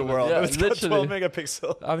camera in the world. Yeah, it's got 12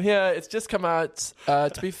 megapixel. I'm here. It's just come out.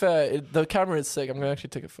 To be fair, the camera is sick. I'm gonna actually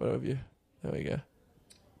take a photo of you. There we go.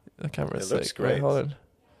 The camera is sick. Looks great. Wait, hold on.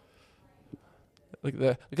 Look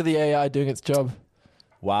at the AI doing its job.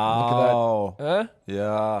 Wow. Look at that. Huh?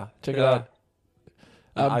 Yeah. Check it out.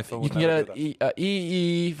 iPhone You can get it at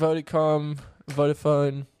EE, Vodacom,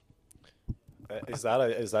 Vodafone. Is that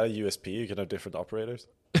a USP? You can have different operators.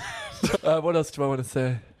 What else do I want to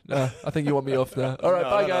say? No, I think you want me off now. All right,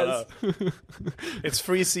 bye guys. No. It's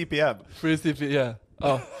free CPM. Free CPM, yeah.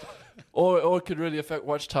 Oh, or it could really affect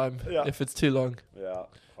watch time if it's too long. Yeah.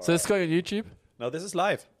 So it's going on YouTube. No, this is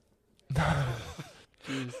live.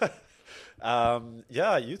 Jeez.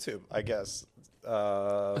 Yeah, YouTube, I guess.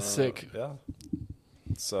 Sick. Yeah.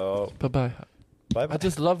 So Bye. bye. I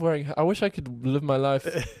just love wearing. I wish I could live my life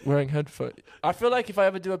wearing headphones. I feel like if I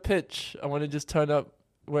ever do a pitch, I want to just turn up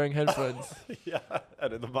wearing headphones. Yeah,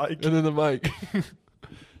 and in the mic. And in the mic.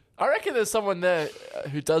 I reckon there's someone there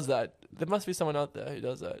who does that. There must be someone out there who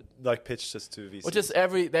does that. Like pitch just to VC. Or just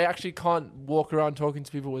they actually can't walk around talking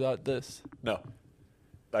to people without this. No.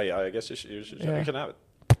 I guess you should. Yeah. You can have it.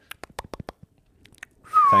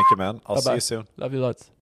 Thank you, man. I'll see you soon. Love you lots.